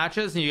chess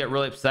matches and you get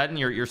really upset and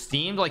you're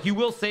steamed, like, you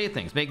will say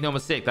things, make no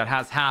mistake, that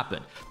has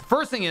happened. The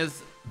first thing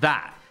is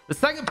that. The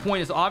second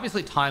point is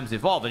obviously times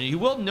evolve, and you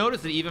will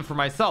notice it even for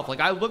myself. Like,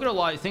 I look at a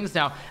lot of things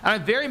now and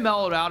I'm very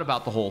mellowed out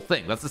about the whole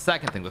thing. That's the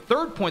second thing. The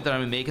third point that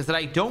I'm gonna make is that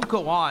I don't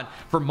go on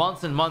for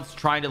months and months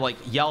trying to like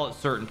yell at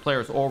certain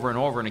players over and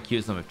over and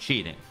accuse them of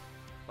cheating.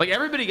 Like,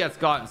 everybody gets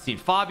gotten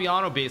steamed.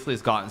 Fabiano basically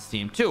has gotten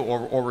steamed too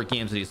over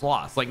games that he's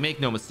lost. Like,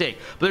 make no mistake.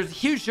 But there's a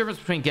huge difference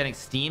between getting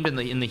steamed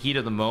in the heat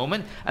of the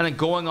moment and then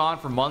going on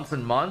for months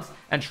and months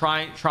and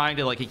trying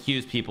to like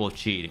accuse people of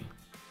cheating.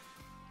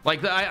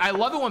 Like, I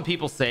love it when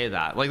people say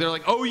that. Like, they're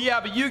like, oh yeah,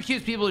 but you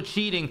accuse people of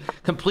cheating,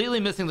 completely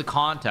missing the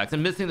context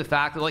and missing the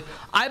fact that, like,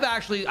 I've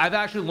actually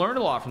learned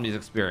a lot from these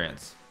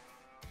experiences.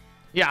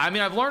 Yeah, I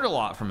mean, I've learned a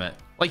lot from it.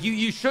 Like,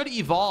 you should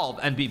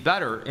evolve and be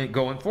better in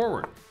going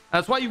forward.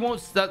 That's why you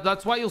won't.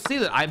 That's why you'll see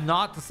that I'm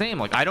not the same.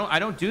 Like, I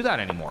don't do that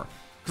anymore,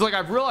 because like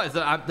I've realized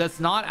that that's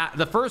not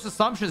the first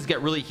assumption is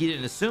get really heated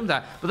and assume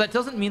that, but that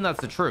doesn't mean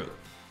that's the truth.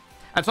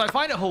 And so I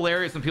find it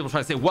hilarious when people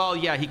try to say, well,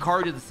 yeah,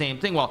 Hikaru did the same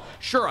thing. Well,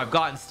 sure, I've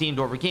gotten steamed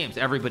over games.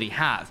 Everybody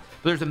has,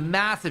 but there's a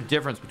massive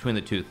difference between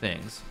the two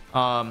things.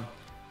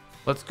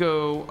 Let's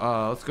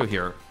go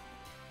here.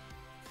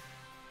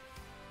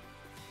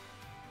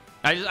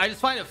 I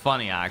just find it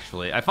funny,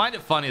 actually. I find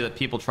it funny that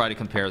people try to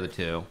compare the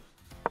two.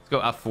 Let's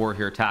go f4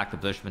 here, attack the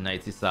bishop and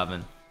knight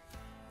c7.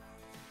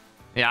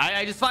 Yeah,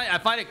 I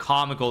find it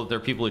comical that there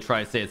are people who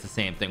try to say it's the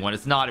same thing when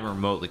it's not even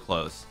remotely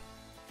close.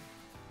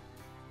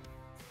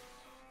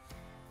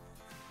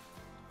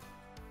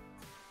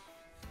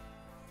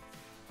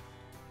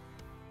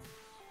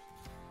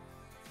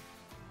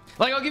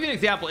 Like, I'll give you an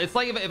example. It's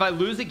like if I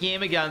lose a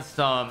game against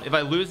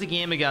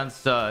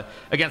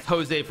against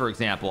Jose, for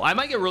example, I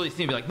might get really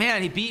steamed, be like,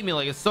 man, he beat me,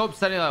 like, it's so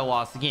upsetting that I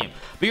lost the game.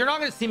 But you're not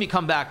going to see me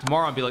come back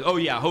tomorrow and be like, oh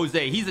yeah,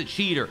 Jose, he's a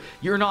cheater.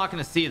 You're not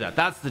going to see that.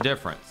 That's the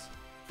difference.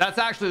 That's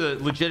actually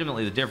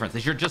legitimately the difference,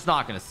 is you're just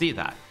not going to see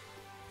that.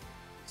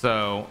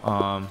 So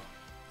let's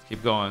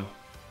keep going.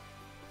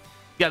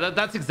 Yeah,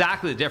 that's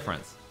exactly the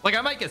difference. Like,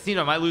 I might get seen,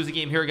 I might lose a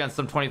game here against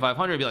some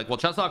 2500, be like, well,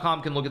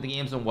 chess.com can look at the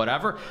games and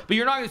whatever, but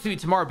you're not going to see me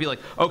tomorrow be like,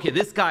 okay,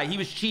 this guy, he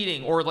was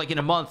cheating, or like in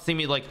a month see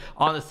me like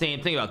on the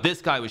same thing about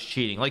this guy was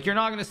cheating. Like, you're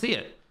not going to see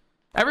it.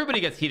 Everybody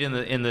gets heated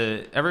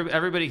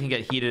everybody can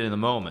get heated in the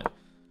moment,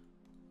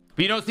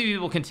 but you don't see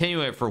people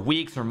continuing it for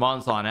weeks or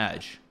months on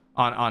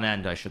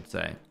end, I should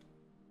say.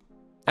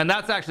 And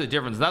that's actually the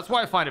difference. That's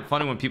why I find it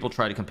funny when people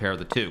try to compare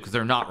the two, because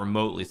they're not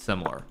remotely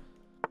similar.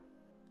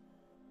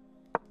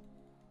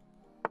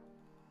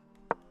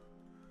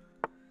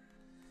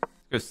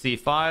 Go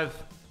c5.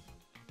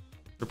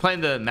 We're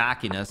playing the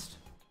machinist.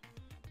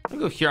 I'm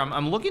gonna go here.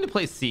 I'm looking to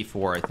play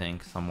c4, I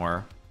think,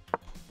 somewhere.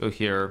 Go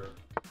here.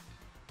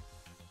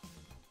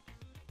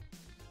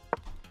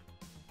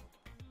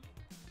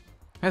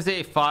 Has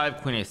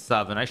a5, queen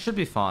a7. I should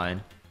be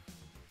fine.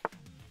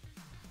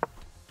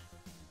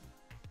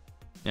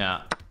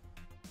 Yeah.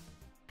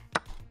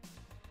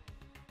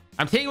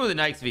 I'm taking with the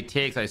knight if he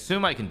takes. I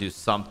assume I can do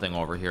something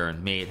over here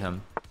and mate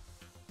him.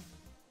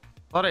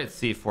 Thought I had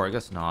c4. I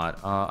guess not.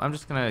 I'm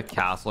just gonna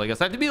castle. I guess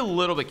I have to be a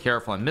little bit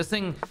careful. I'm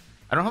missing.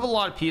 I don't have a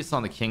lot of pieces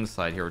on the king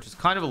side here, which is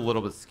kind of a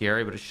little bit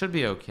scary, but it should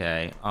be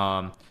okay.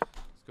 Let's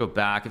go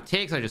back. If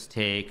takes, I just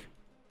take.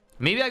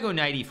 Maybe I go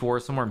knight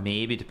e4 somewhere.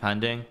 Maybe,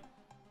 depending.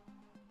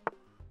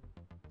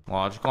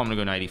 Logical. I'm gonna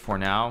go knight e4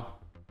 now.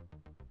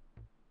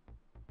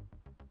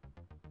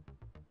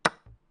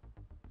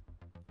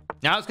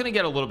 Now it's gonna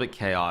get a little bit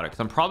chaotic,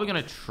 so I'm probably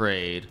gonna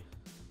trade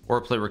or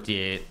play rook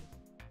d8.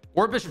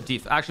 Or bishop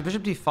d5. Actually,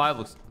 bishop d5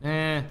 looks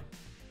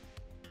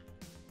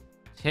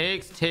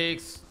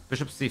takes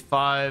bishop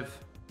c5,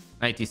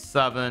 knight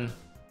d7. I'm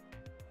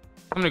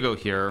gonna go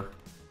here.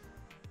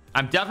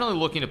 I'm definitely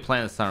looking to play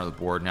in the center of the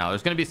board now.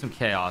 There's gonna be some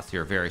chaos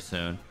here very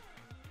soon.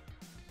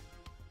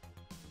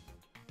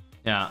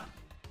 Yeah,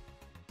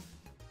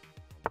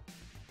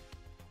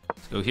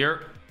 let's go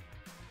here.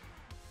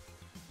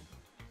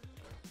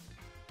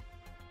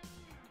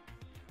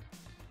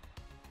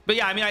 But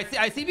yeah, I mean,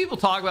 I see people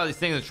talk about these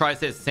things and try to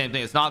say it's the same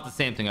thing. It's not the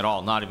same thing at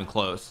all. Not even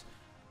close.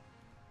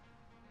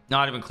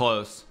 Not even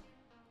close.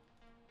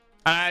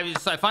 And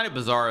I find it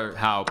bizarre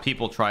how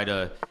people try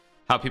to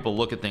how people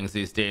look at things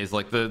these days.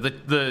 Like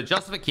the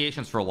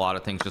justifications for a lot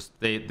of things, just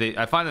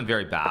I find them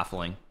very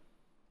baffling.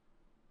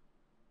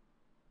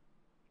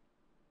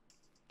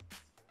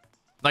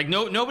 Like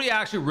nobody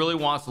actually really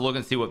wants to look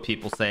and see what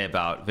people say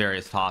about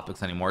various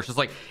topics anymore. It's just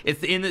like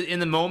it's in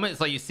the moment.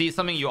 It's like you see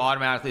something, you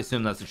automatically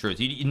assume that's the truth.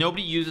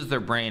 Nobody uses their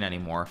brain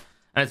anymore,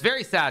 and it's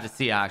very sad to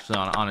see actually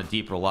on a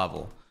deeper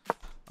level.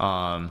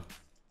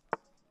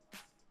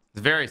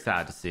 It's very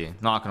sad to see,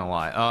 not gonna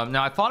lie.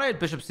 Now I thought I had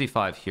bishop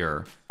c5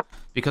 here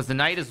because the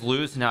knight is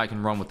loose and now I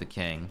can run with the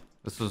king.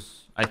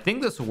 I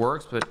think this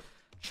works, but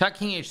check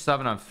king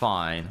h7. I'm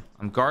fine.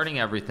 I'm guarding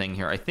everything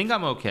here. I think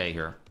I'm okay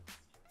here.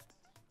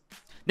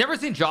 Never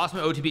seen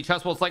Jocelyn OTP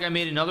chess. Well, it's like I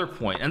made another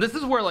point, and this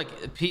is where like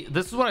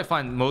this is what I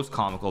find most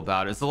comical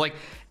about it. So like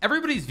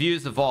everybody's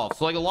views evolve.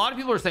 So like a lot of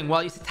people are saying,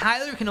 well, you see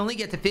Tyler can only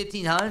get to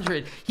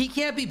 1500, he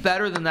can't be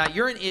better than that,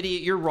 you're an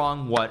idiot, you're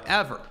wrong,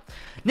 whatever.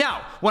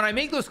 Now when I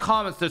make those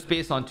comments, that's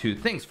based on two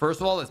things.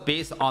 First of all, it's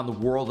based on the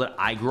world that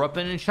I grew up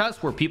in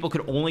chess, where people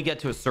could only get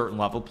to a certain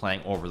level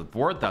playing over the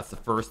board. That's the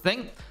first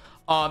thing.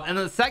 And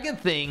then the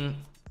second thing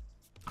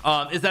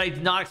is that I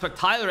did not expect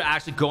Tyler to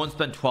actually go and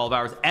spend 12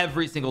 hours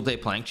every single day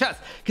playing chess,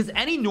 because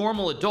any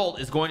normal adult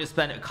is going to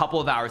spend a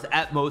couple of hours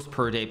at most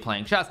per day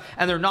playing chess,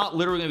 and they're not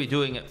literally going to be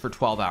doing it for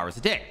 12 hours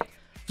a day.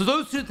 So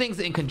those two things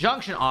in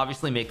conjunction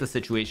obviously make the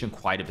situation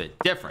quite a bit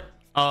different.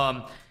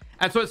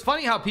 And so it's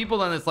funny how people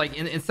then, it's like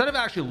instead of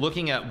actually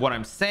looking at what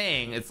I'm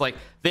saying, it's like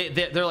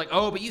they're like,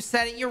 oh, but you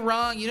said it, you're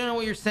wrong, you don't know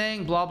what you're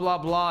saying, blah blah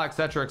blah,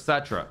 etc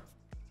etc.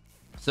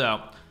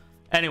 So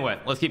anyway,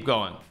 let's keep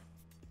going.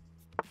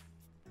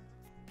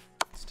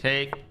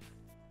 Take.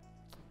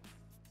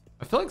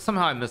 I feel like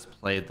somehow I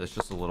misplayed this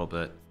just a little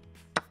bit,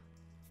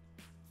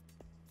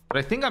 but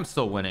I think I'm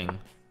still winning. So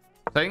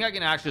I think I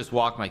can actually just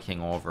walk my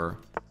king over.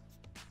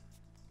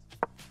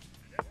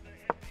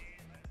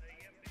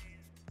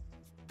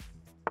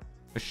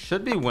 I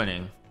should be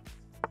winning.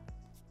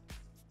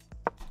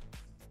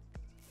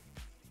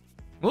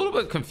 I'm a little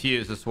bit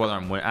confused as to whether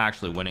I'm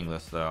actually winning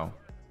this though.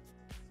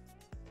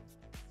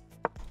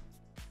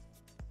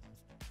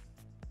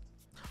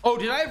 Oh,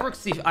 did I have rook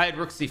c? I had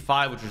rook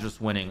c5, which was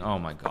just winning. Oh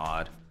my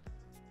god.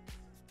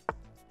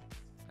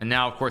 And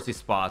now of course he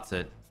spots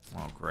it.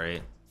 Oh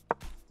great.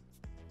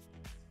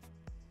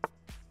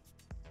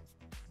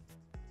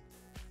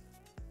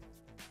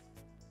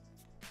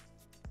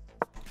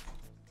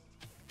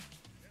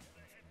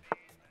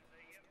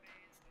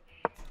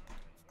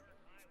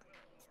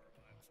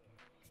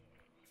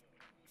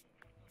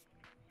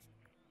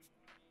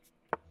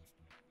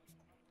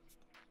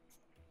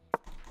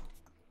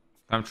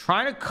 I'm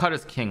trying to cut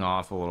his king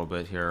off a little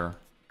bit here.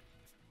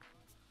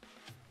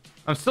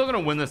 I'm still gonna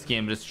win this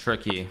game, but it's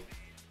tricky.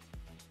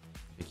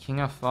 Okay, king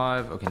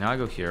f5. Okay, now I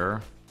go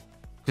here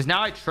because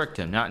now I tricked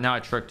him. Now I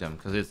tricked him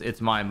because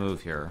it's my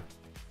move here.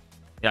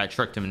 Yeah, I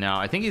tricked him. Now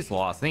I think he's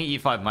lost. I think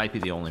e5 might be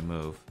the only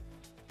move.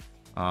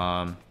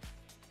 How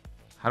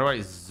do I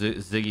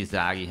ziggy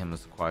zaggy him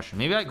is the question.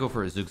 Maybe I go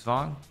for a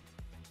zugzwang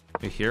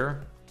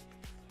here.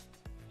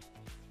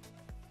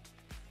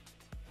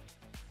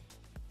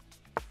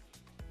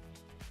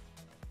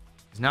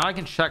 Now I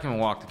can check him and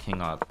walk the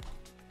king up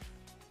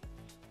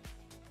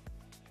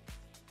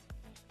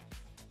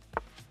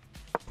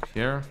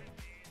here.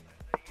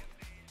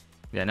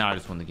 Yeah, now I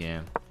just won the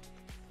game.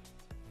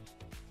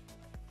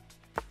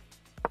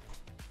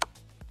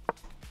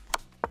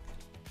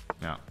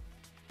 Yeah.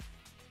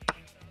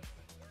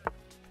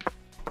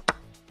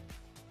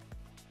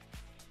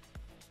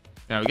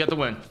 Yeah, we get the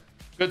win.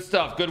 Good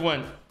stuff. Good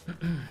win.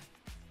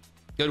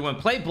 Good win.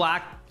 Play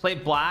black.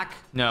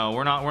 No,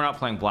 we're not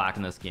playing black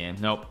in this game.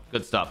 Nope.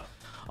 Good stuff.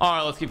 All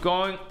right, let's keep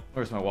going.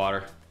 Where's my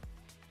water?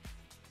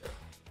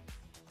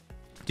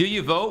 Do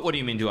you vote? What do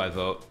you mean, do I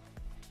vote?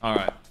 All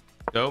right,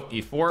 go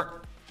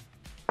e4.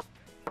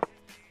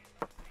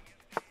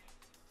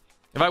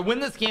 If I win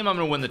this game, I'm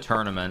gonna win the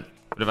tournament,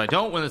 but if I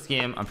don't win this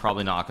game, I'm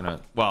probably not gonna.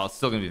 Well, it's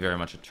still gonna be very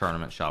much a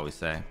tournament, shall we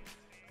say.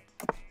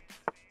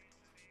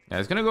 Yeah, I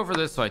was gonna go for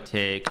this, so I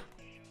take.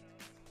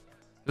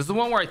 This is the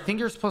one where I think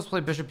you're supposed to play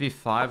bishop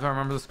b5, if I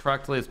remember this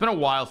correctly. It's been a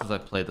while since I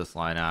played this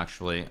line,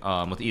 actually,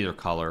 with either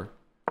color.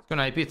 Let's go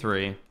knight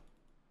b3.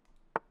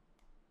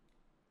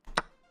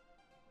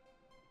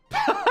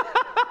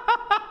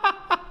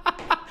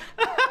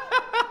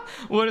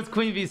 What is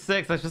queen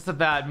b6? That's just a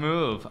bad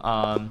move.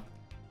 All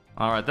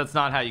right, that's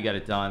not how you get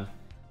it done.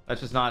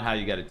 That's just not how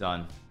you get it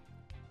done.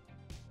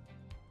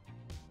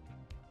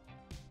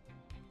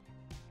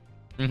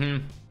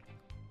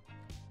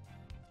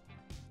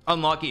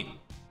 Unlucky.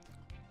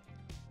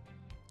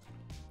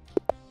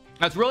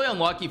 That's really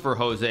unlucky for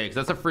Jose, because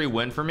that's a free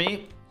win for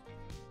me,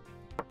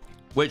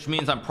 which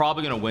means I'm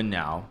probably gonna win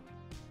now.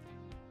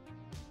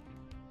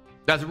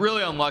 That's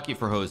really unlucky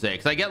for Jose,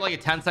 because I get like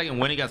a 10-second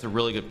win against a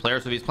really good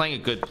player. So if he's playing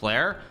a good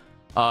player,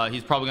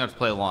 he's probably gonna have to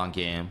play a long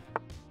game.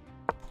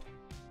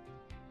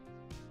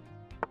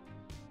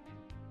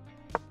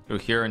 Go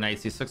here, a knight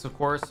c6, of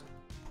course.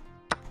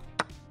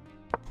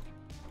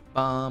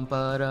 Bum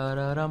ba da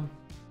da dum,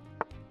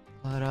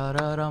 ba da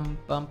da dum,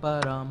 bum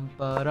ba dum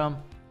ba dum.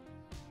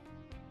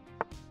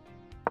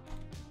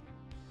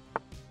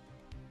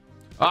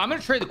 I'm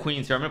gonna trade the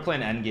queens here. I'm gonna play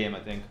an end game. I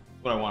think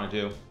that's what I want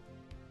to do.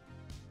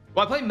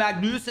 Well, I play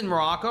Magnus in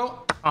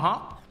Morocco.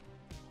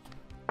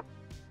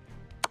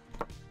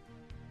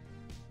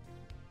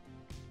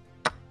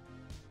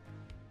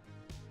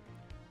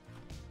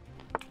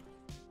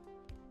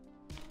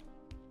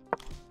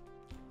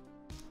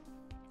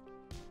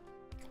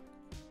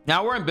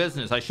 Now we're in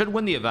business. I should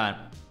win the event.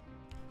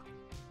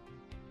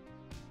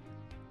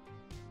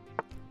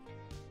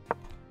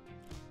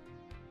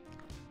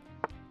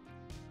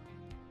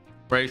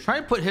 Right, he's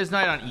trying to put his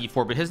knight on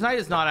e4, but his knight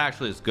is not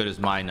actually as good as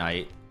my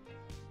knight.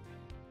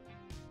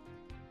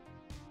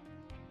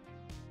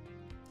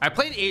 I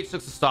played h6 to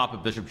stop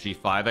at bishop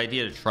g5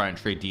 idea to try and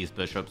trade these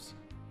bishops.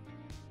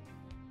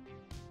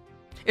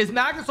 Is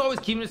Magnus always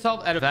keeping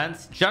himself at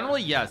events?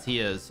 Generally, yes, he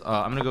is.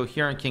 I'm gonna go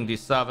here in king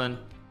d7.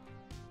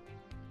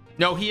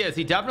 No, he is.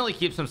 He definitely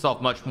keeps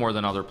himself much more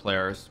than other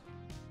players.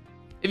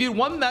 If you had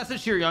one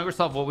message to your younger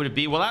self, what would it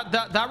be? Well,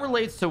 that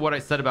relates to what I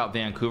said about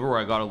Vancouver, where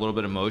I got a little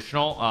bit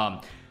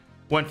emotional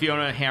when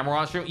Fiona and Hammer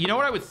on stream. You know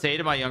what I would say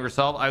to my younger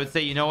self? I would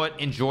say, you know what,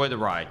 enjoy the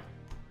ride.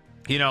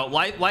 You know,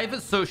 life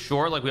is so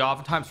short. Like, we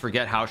oftentimes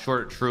forget how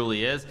short it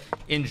truly is.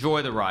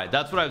 Enjoy the ride.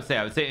 That's what I would say.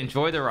 I would say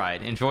enjoy the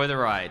ride. Enjoy the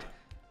ride.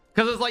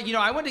 Because it's like, you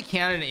know, I went to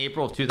Canada in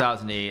April of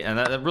 2008, and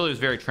that really was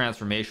very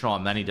transformational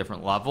on many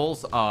different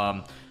levels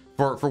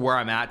for where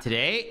I'm at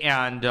today.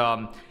 And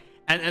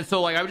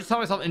so, like, I would just tell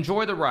myself,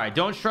 enjoy the ride.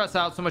 Don't stress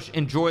out so much.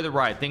 Enjoy the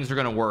ride. Things are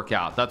going to work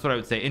out. That's what I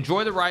would say.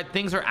 Enjoy the ride.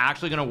 Things are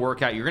actually going to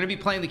work out. You're going to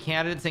be playing the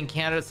candidates in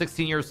Canada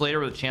 16 years later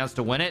with a chance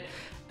to win it.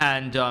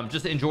 And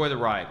just enjoy the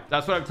ride.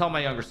 That's what I would tell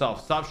my younger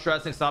self. Stop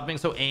stressing. Stop being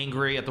so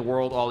angry at the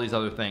world. All these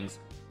other things.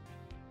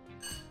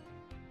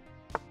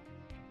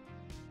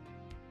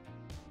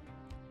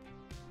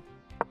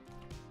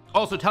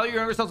 Also, tell your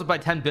younger self to buy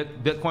 10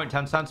 Bitcoin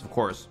 10 cents, of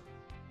course.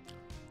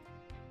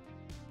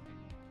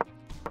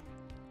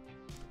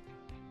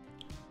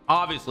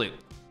 Obviously.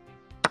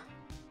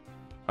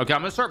 Okay,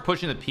 I'm gonna start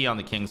pushing the P on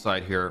the king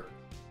side here.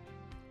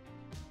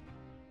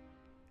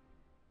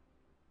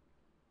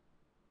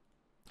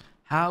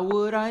 How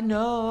would I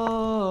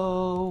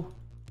know?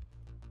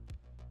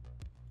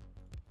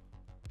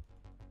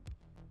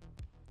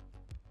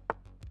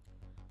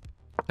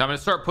 I'm gonna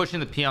start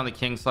pushing the P on the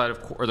king side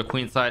or the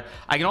queen side.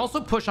 I can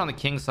also push on the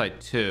king side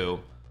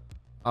too.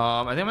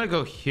 I think I'm gonna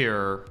go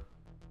here.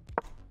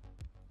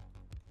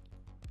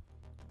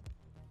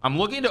 I'm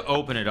looking to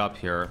open it up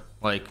here.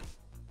 Like,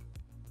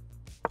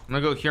 I'm gonna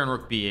go here and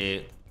rook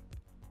b8.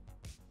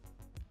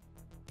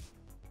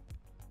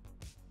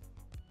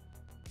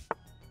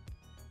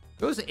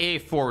 Goes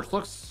a4, which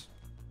looks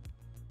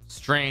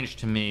strange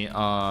to me.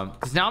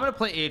 Because now I'm gonna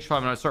play h5 and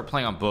I'm gonna start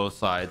playing on both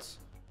sides.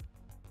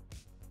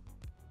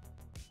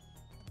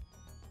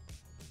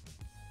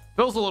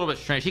 Feels a little bit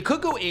strange. He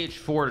could go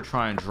h4 to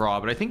try and draw,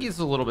 but I think he's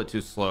a little bit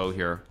too slow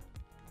here.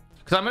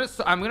 Because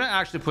I'm gonna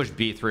actually push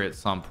b3 at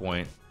some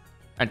point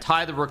and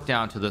tie the rook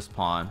down to this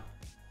pawn.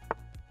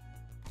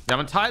 Now I'm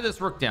gonna tie this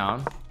rook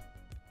down,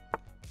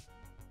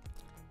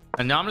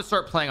 and now I'm gonna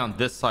start playing on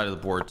this side of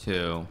the board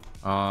too.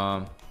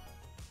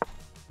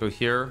 Go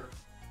here.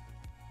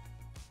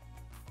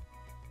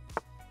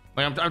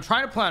 Like, I'm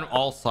trying to play on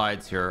all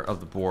sides here of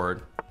the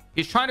board.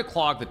 He's trying to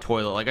clog the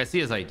toilet. Like, I see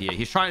his idea.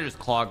 He's trying to just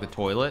clog the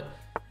toilet.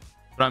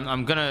 But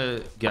I'm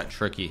gonna get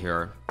tricky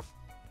here.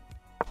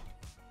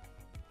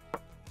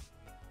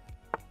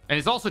 And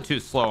he's also too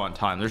slow on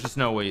time. There's just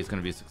no way he's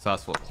gonna be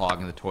successful at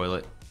clogging the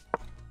toilet.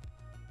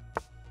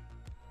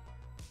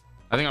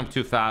 I think I'm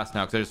too fast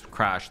now because I just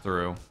crashed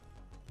through.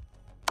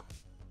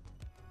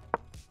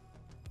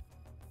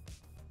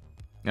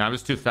 Yeah, I'm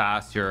just too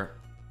fast here.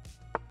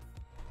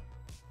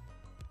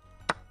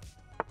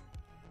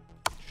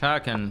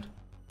 Check, and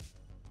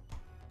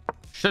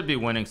should be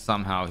winning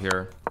somehow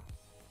here.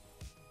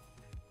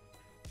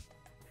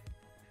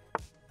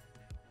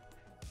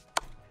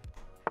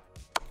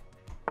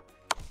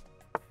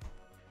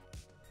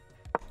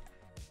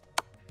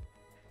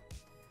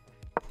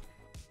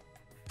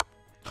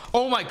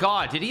 Oh my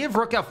god, did he have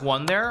rook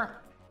f1 there?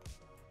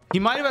 He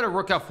might have had a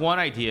rook f1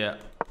 idea.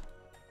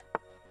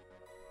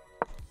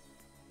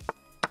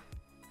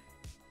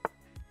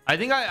 I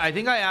think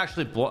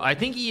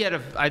he had a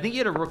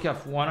rook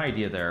f1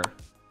 idea there.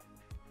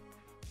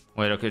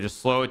 Wait, okay,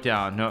 just slow it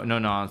down. No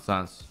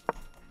nonsense.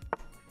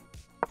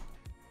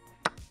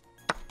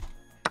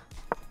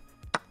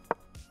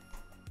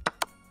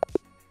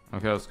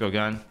 Okay, let's go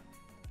again.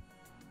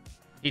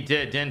 He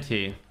did, didn't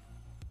he?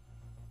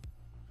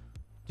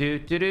 Do.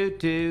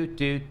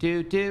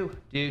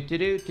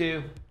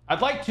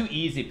 I'd like two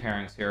easy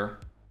pairings here.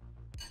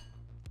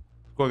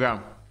 Go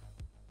again.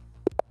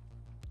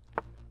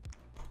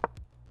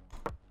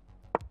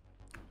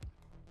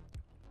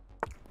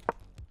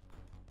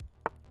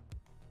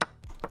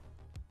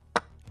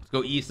 Let's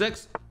go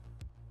e6.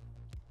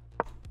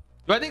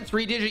 Do I think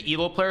 3-digit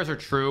ELO players are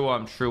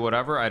true? True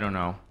whatever. I don't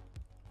know.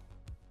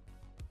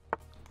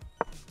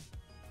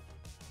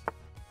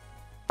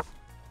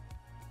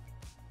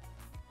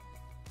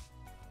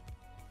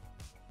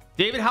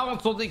 David Howell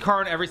insulted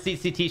Hikaru in every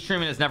CCT stream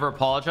and has never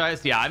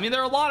apologized. Yeah, I mean,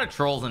 there are a lot of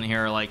trolls in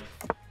here. Like,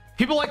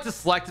 people like to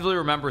selectively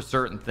remember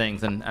certain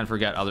things and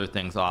forget other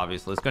things,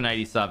 obviously. Let's go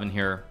 97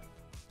 here.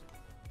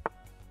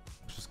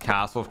 It's just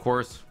castle, of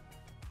course.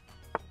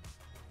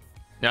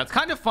 Yeah, it's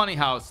kind of funny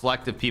how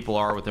selective people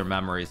are with their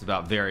memories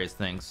about various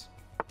things.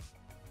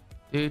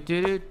 I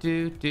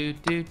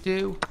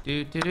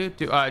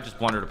just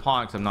blundered a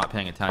pawn because I'm not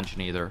paying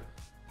attention either.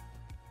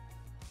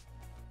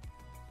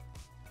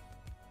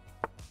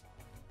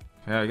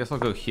 Okay, I guess I'll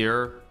go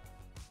here.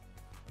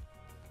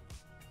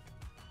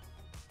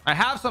 I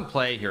have some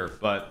play here,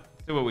 but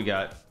let's see what we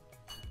got.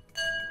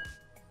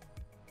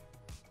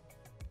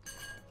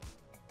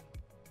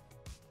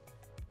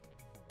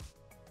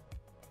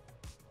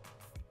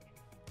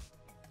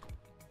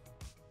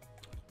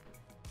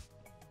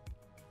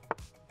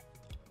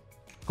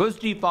 Goes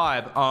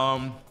g5.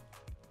 I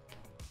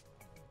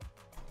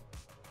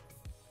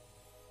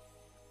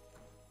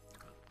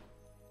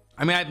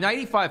mean, I have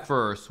 95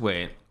 first.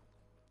 Wait,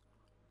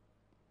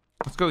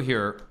 let's go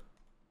here.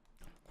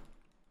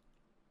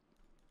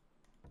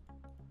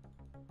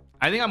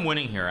 I think I'm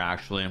winning here,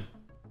 actually.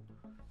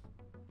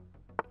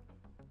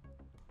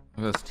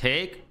 Let's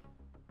take.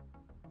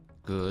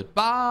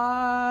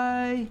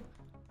 Goodbye.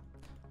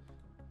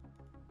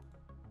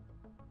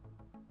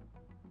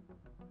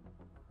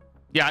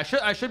 Yeah,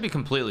 I should be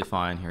completely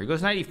fine here. He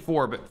goes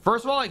 94, but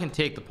first of all, I can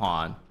take the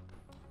pawn.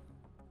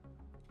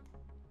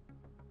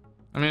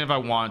 I mean, if I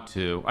want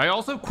to. I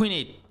also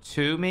queen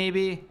a2,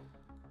 maybe.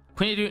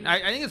 Queen a2.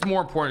 I think it's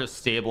more important to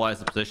stabilize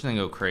the position than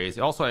go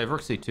crazy. Also, I have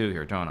rook c2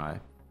 here, don't I?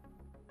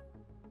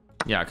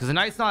 Yeah, because the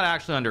knight's not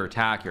actually under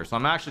attack here, so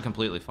I'm actually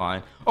completely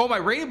fine. Oh, my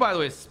rating, by the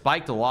way,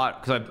 spiked a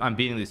lot because I'm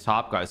beating these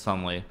top guys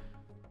suddenly.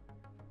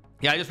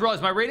 Yeah, I just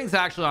realized my rating's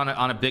actually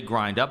on a big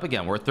grind up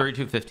again. We're at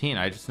 32.15.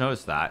 I just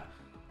noticed that.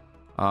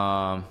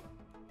 I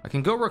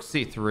can go rook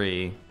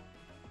c3,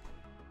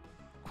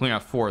 queen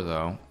f4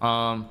 though.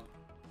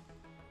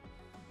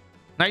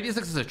 Knight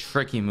d6 is a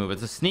tricky move.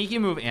 It's a sneaky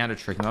move and a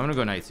tricky move. I'm gonna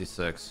go knight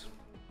c6. So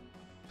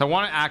I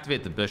want to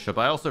activate the bishop.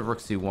 I also have rook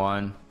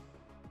c1.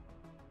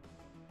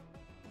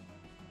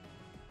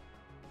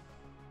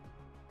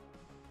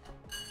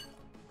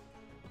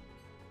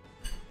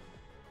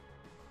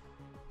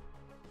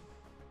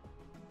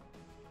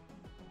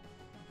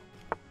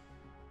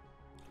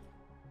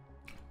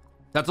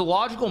 That's a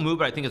logical move,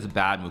 but I think it's a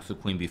bad move. So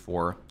queen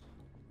b4.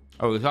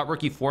 Oh, we got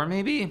rook e4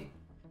 maybe.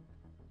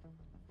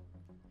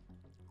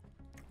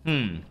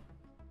 I'm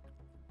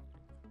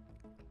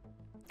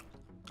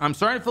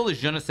starting to feel the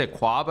je ne sais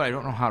quoi, but I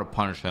don't know how to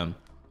punish him.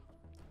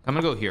 I'm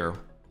gonna go here.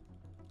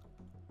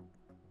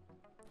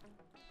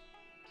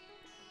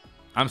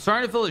 I'm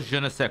starting to feel the je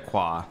ne sais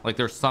quoi. Like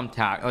there's some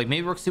tact. Like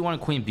maybe rook c1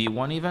 and queen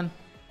b1 even.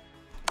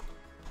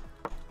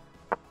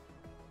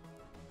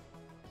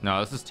 No,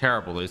 this is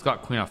terrible. He's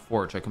got queen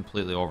f4, which I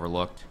completely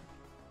overlooked.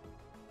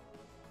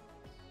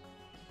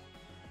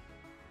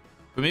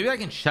 But maybe I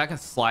can check and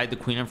slide the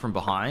queen in from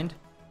behind.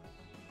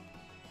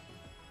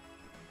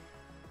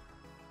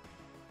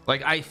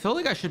 Like, I feel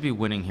like I should be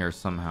winning here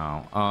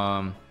somehow.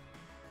 I'll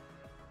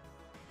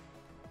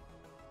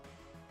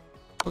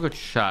go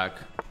check.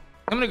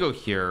 I'm gonna go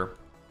here.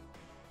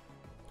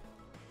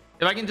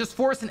 If I can just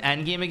force an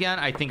endgame again,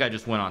 I think I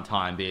just win on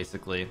time,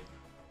 basically.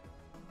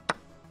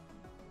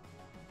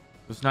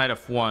 There's knight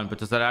f1, but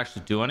does that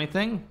actually do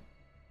anything?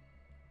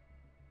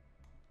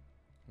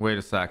 Wait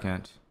a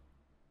second.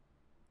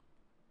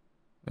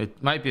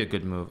 It might be a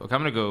good move. Okay, I'm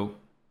gonna go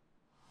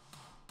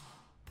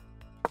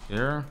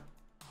here.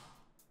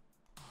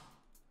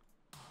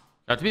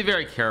 I have to be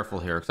very careful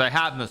here because I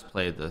have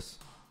misplayed this.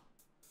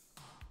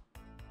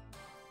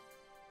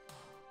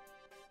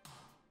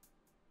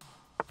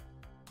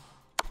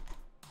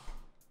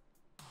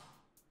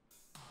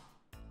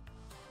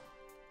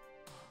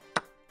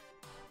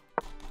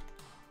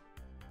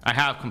 I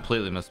have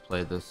completely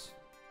misplayed this.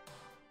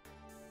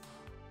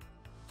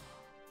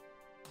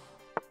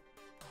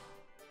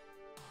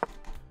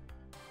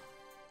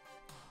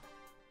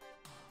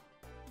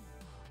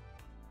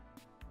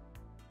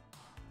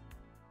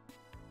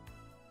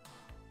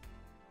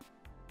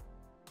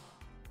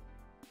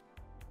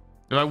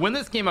 If I win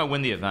this game, I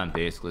win the event,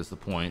 basically, is the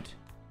point.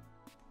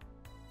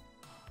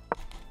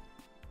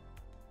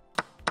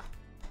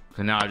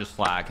 So now I just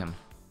flag him.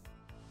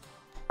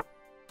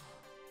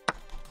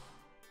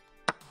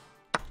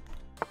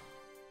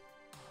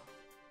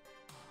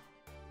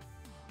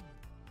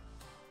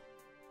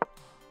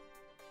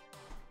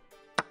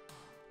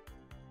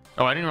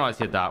 Oh, I didn't realize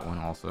he had that one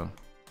also.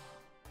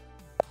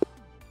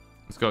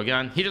 Let's go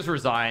again. He just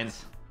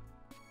resigns.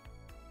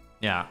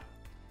 Yeah.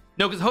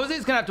 No, because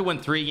Jose's gonna have to win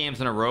 3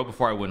 games in a row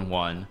before I win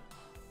 1.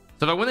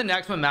 So if I win the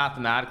next one,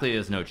 mathematically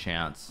there's no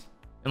chance.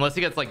 Unless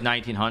he gets like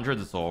 1900,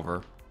 it's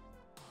over.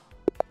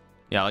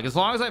 Yeah, like as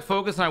long as I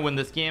focus and I win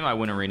this game, I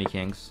win Arena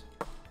Kings.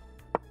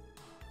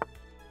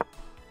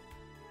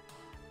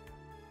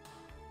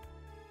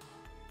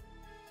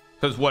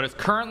 Because what is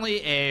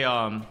currently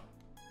a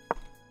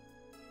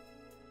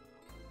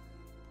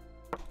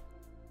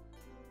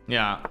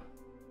yeah.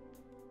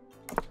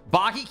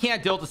 Baki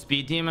can't deal with the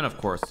speed demon. Of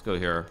course, let's go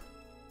here.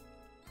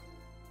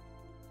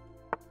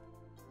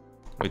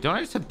 Wait, don't I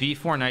just have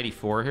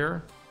B494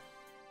 here?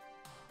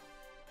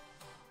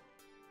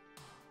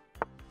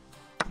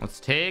 Let's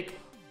take.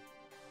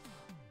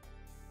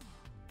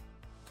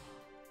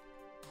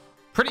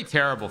 Pretty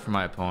terrible for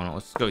my opponent.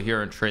 Let's go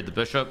here and trade the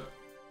bishop.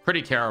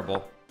 Pretty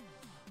terrible.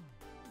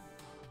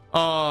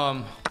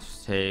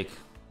 Let's take.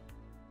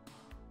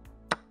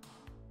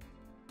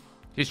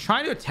 He's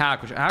trying to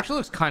attack, which actually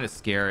looks kind of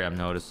scary. I'm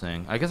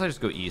noticing. I guess I just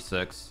go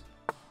E6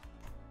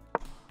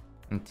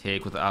 and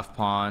take with the F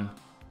pawn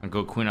and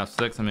go Queen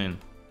F6. I mean,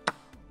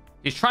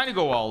 he's trying to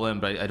go all in,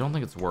 but I don't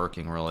think it's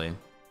working really.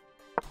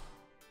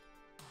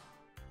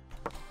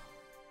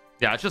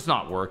 Yeah, it's just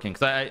not working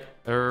because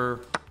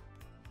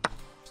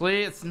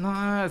actually it's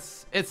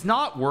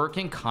not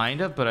working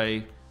kind of, but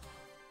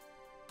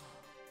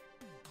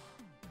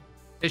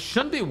it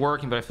shouldn't be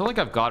working, but I feel like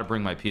I've got to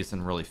bring my piece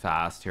in really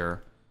fast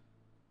here.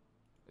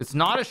 It's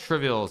not as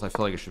trivial as I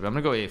feel like it should be. I'm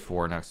gonna go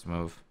A4 next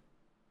move.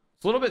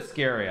 It's a little bit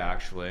scary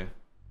actually.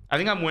 I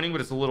think I'm winning,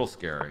 but it's a little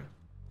scary.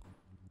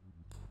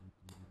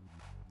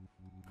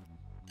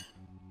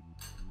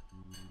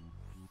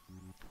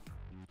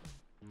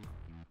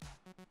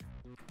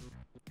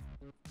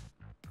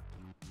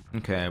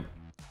 Okay.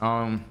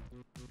 I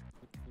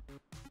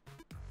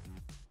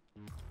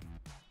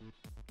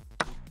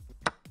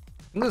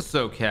think this is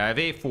okay. I have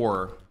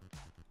A4.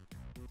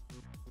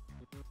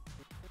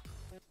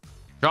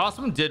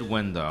 Jocelyn did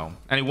win though,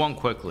 and he won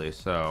quickly,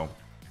 so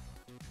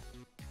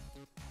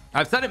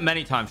I've said it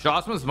many times.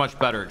 Jocelyn is much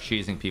better at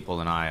cheesing people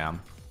than I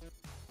am.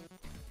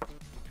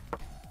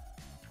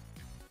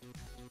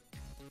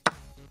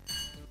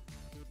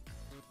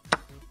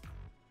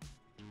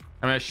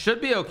 I mean, I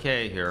should be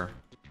okay here.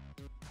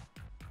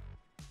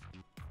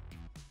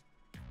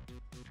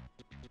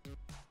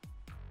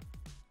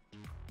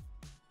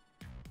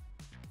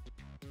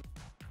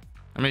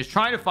 I mean, he's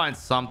trying to find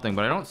something,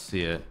 but I don't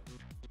see it.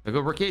 I go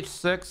rook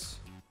H6,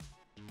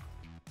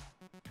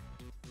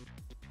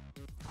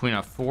 Queen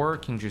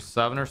F4, King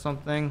G7 or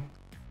something.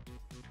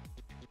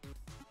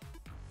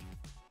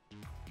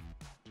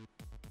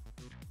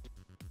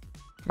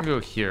 I'm gonna go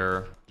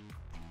here.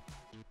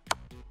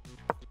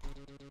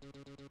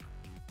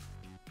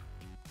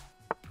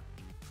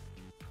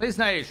 Plays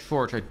Knight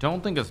H4, which I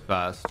don't think is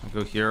best. I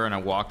go here and I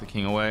walk the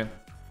king away.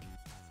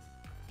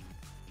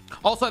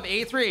 Also, I have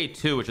A3,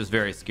 A2, which is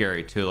very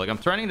scary too. Like, I'm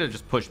threatening to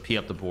just push P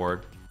up the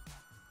board.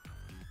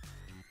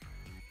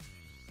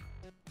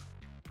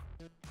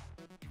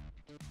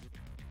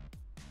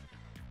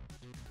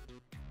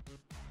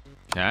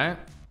 Okay.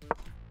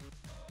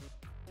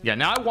 Yeah,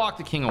 now I walk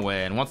the king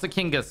away, and once the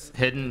king gets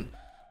hidden,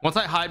 once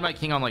I hide my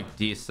king on like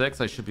D6,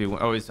 I should be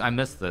always. I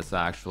missed this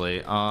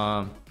actually.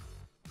 I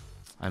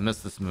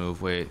missed this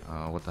move. Wait,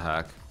 what the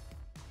heck?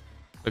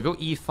 I go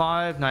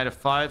E5, Knight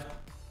F5.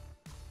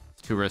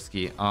 It's too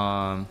risky. Wait,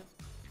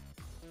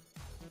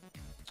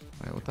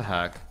 what the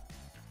heck?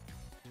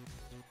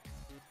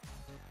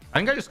 I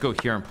think I just go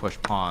here and push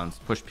pawns,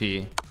 push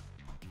P.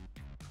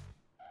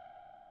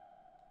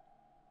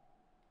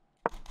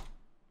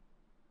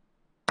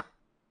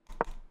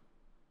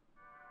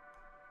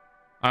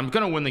 I'm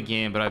gonna win the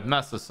game, but I've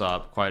messed this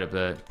up quite a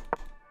bit.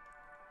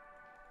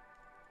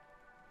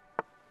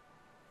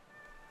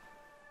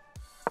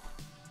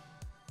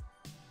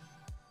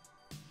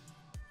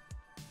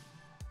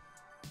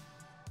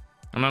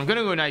 I mean, I'm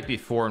gonna go Knight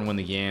B4 and win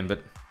the game,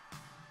 but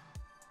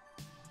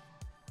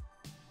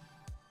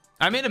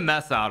I made a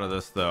mess out of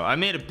this though. I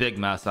made a big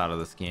mess out of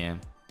this game.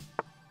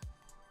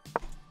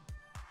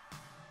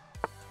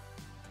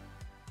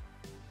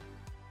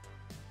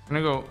 I'm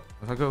gonna go,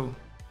 if I go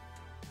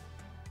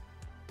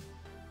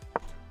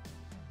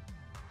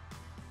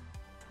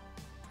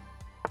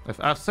if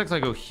F6, I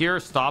go here,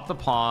 stop the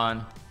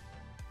pawn.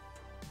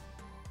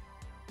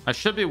 I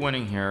should be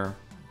winning here.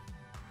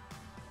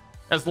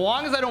 As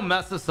long as I don't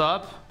mess this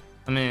up,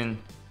 I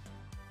mean,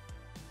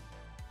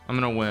 I'm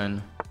gonna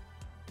win.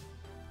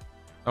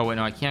 Oh wait,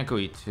 no, I can't go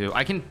E2.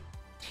 I can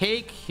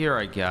take here,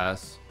 I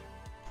guess.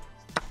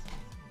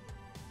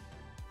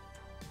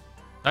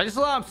 I just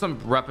allow some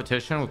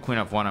repetition with Queen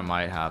F1. I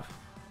might have.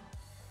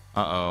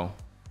 Uh-oh.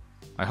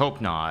 I hope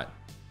not.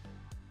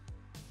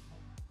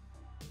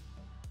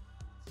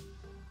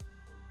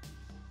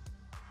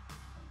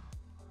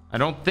 I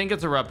don't think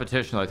it's a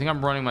repetition. I think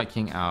I'm running my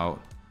king out.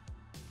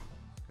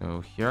 Go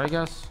here, I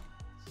guess.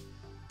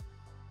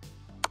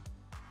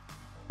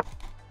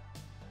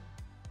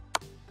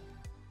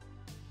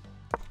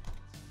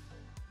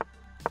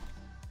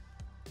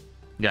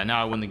 Yeah,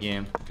 now I win the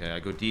game. Okay, I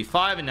go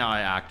D5 and now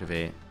I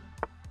activate.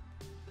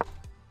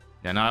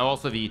 Yeah, now I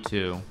also have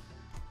E2.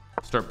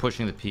 Start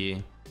pushing the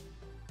P.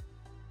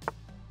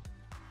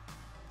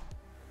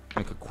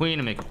 Make a queen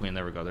and make a queen.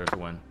 There we go. There's a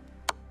win.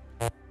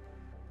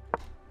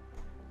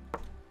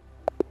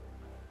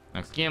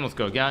 Next game, let's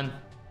go again.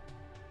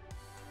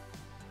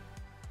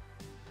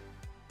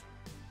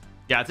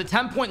 Yeah, it's a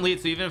 10-point lead,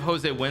 so even if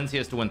Jose wins, he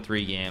has to win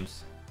 3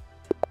 games.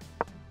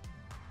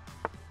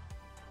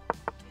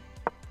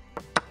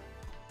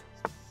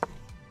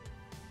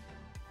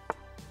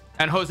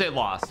 And Jose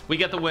lost. We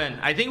get the win.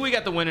 I think we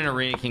get the win in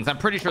Arena Kings. I'm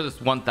pretty sure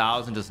this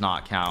 1000 does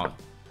not count,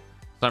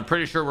 so I'm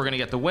pretty sure we're gonna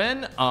get the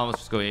win. Let's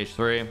just go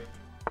H3.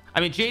 I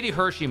mean, JD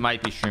Hershey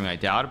might be streaming. I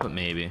doubt it, but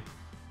maybe.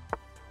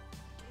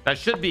 That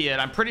should be it.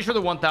 I'm pretty sure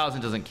the 1000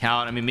 doesn't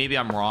count. I mean, maybe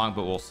I'm wrong,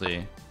 but we'll see.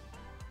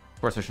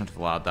 Of course I shouldn't have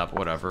allowed that, but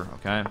whatever.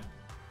 Okay,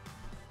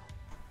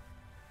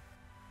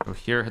 go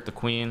here, hit the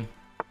queen.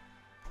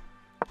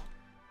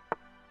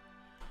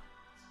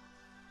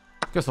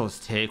 Guess I'll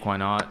just take. Why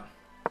not?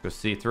 Go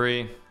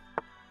C3.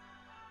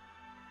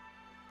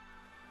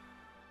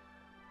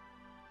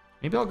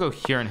 Maybe I'll go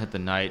here and hit the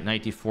knight.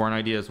 Knight D4 an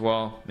idea as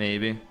well.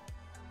 Maybe.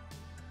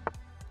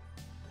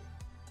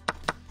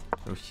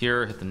 Go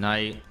here, hit the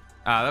knight.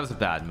 That was a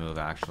bad move,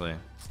 actually.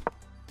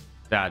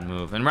 Bad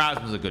move. And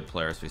Rasmus's a good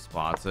player, so he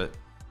spots it.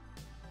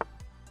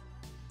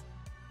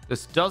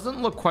 This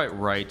doesn't look quite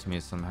right to me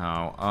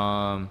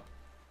somehow.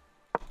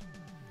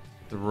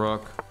 The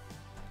rook.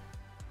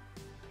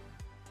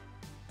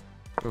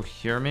 Go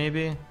here,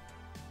 maybe.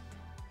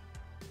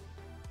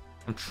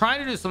 I'm trying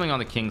to do something on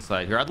the king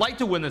side here. I'd like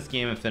to win this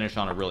game and finish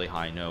on a really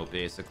high note,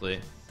 basically.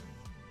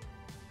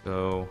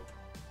 Go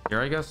here,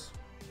 I guess.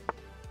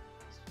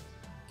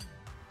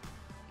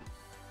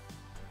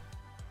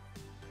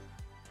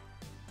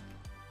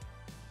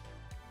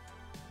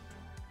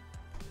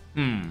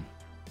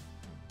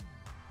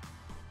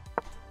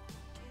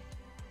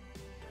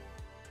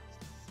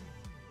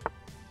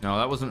 No,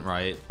 that wasn't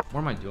right.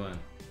 What am I doing?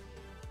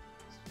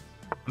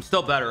 I'm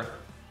still better.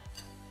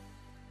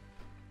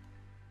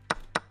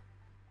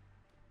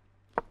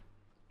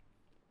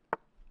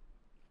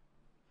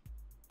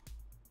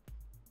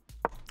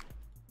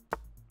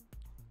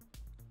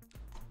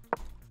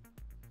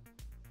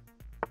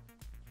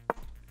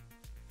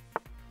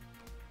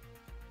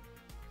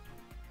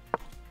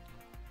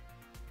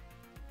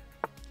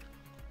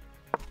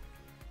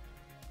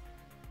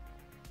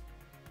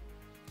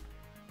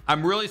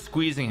 I'm really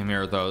squeezing him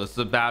here, though. This is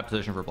a bad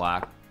position for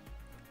black.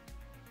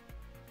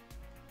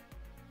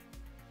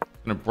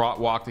 Gonna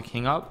walk the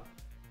king up.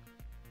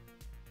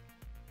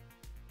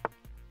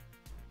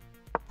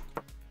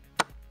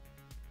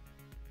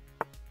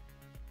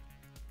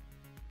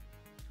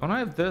 Don't I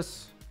have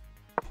this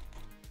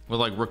with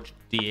like rook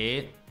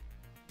d8?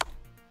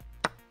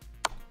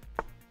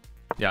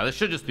 Yeah, this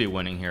should just be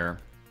winning here.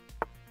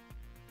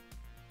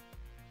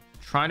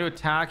 Trying to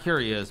attack. Here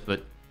he is,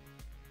 but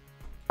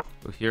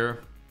go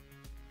here.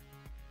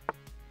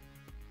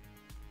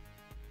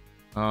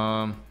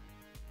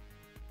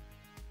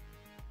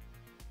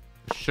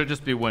 Should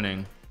just be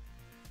winning.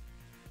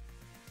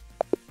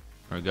 There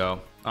we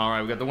go. All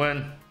right, we got the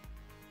win.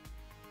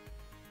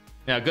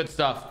 Yeah, good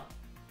stuff.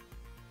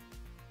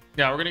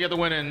 Yeah, we're gonna get the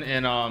win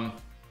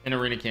in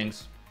Arena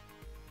Kings.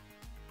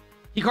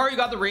 Hikaru, you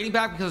got the rating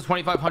back because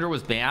 2500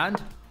 was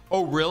banned.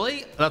 Oh,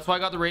 really? That's why I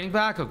got the rating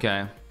back.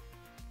 Okay.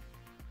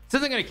 This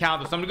isn't gonna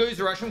count, so I'm gonna go use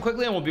the restroom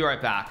quickly, and we'll be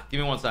right back.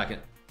 Give me 1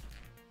 second.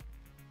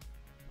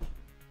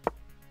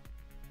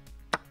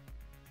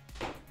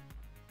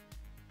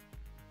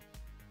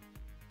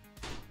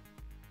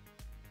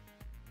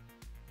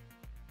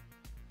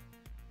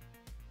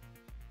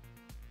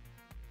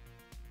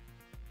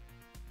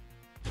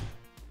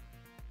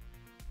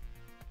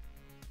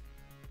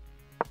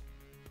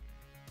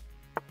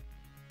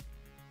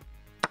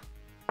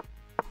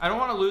 I don't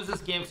want to lose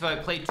this game, so if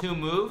I play 2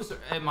 moves,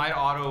 it might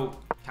auto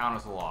count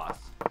as a loss.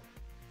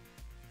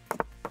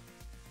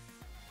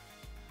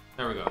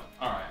 There we go.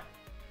 All right.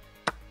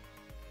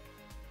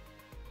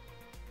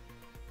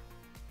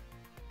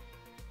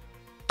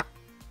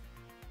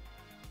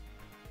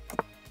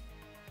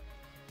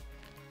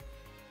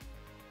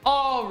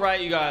 All right,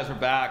 you guys are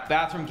back.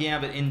 Bathroom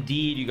Gambit,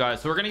 indeed, you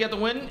guys. So we're gonna get the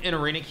win in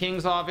Arena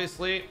Kings,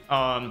 obviously.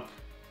 And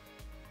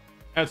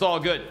it's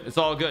all good. It's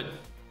all good.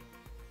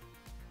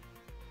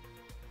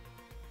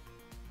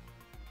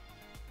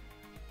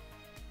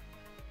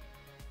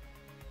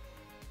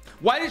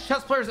 Why does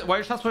chess players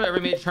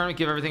every major tournament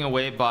give everything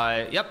away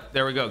by? Yep,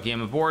 there we go.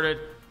 Game aborted.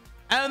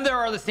 And there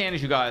are the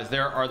standings, you guys.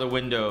 There are the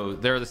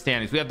windows. There are the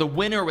standings. We have the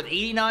winner with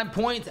 89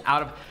 points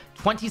out of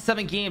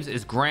 27 games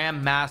is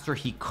Grandmaster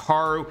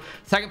Hikaru.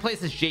 Second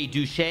place is Jay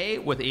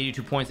Duche with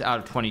 82 points out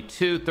of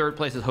 22. Third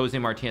place is Jose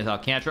Martinez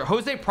Alcantara.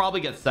 Jose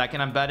probably gets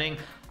second, I'm betting.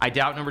 I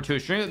doubt number 2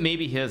 is streaming.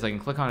 Maybe his. I can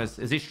click on his.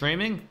 Is he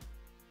streaming?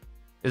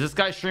 Is this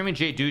guy streaming?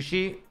 Jay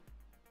Duche?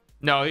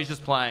 No, he's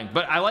just playing.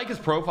 But I like his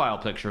profile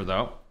picture,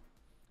 though.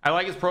 I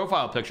like his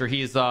profile picture.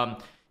 He's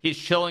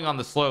chilling on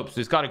the slopes.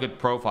 So he's got a good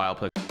profile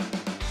picture.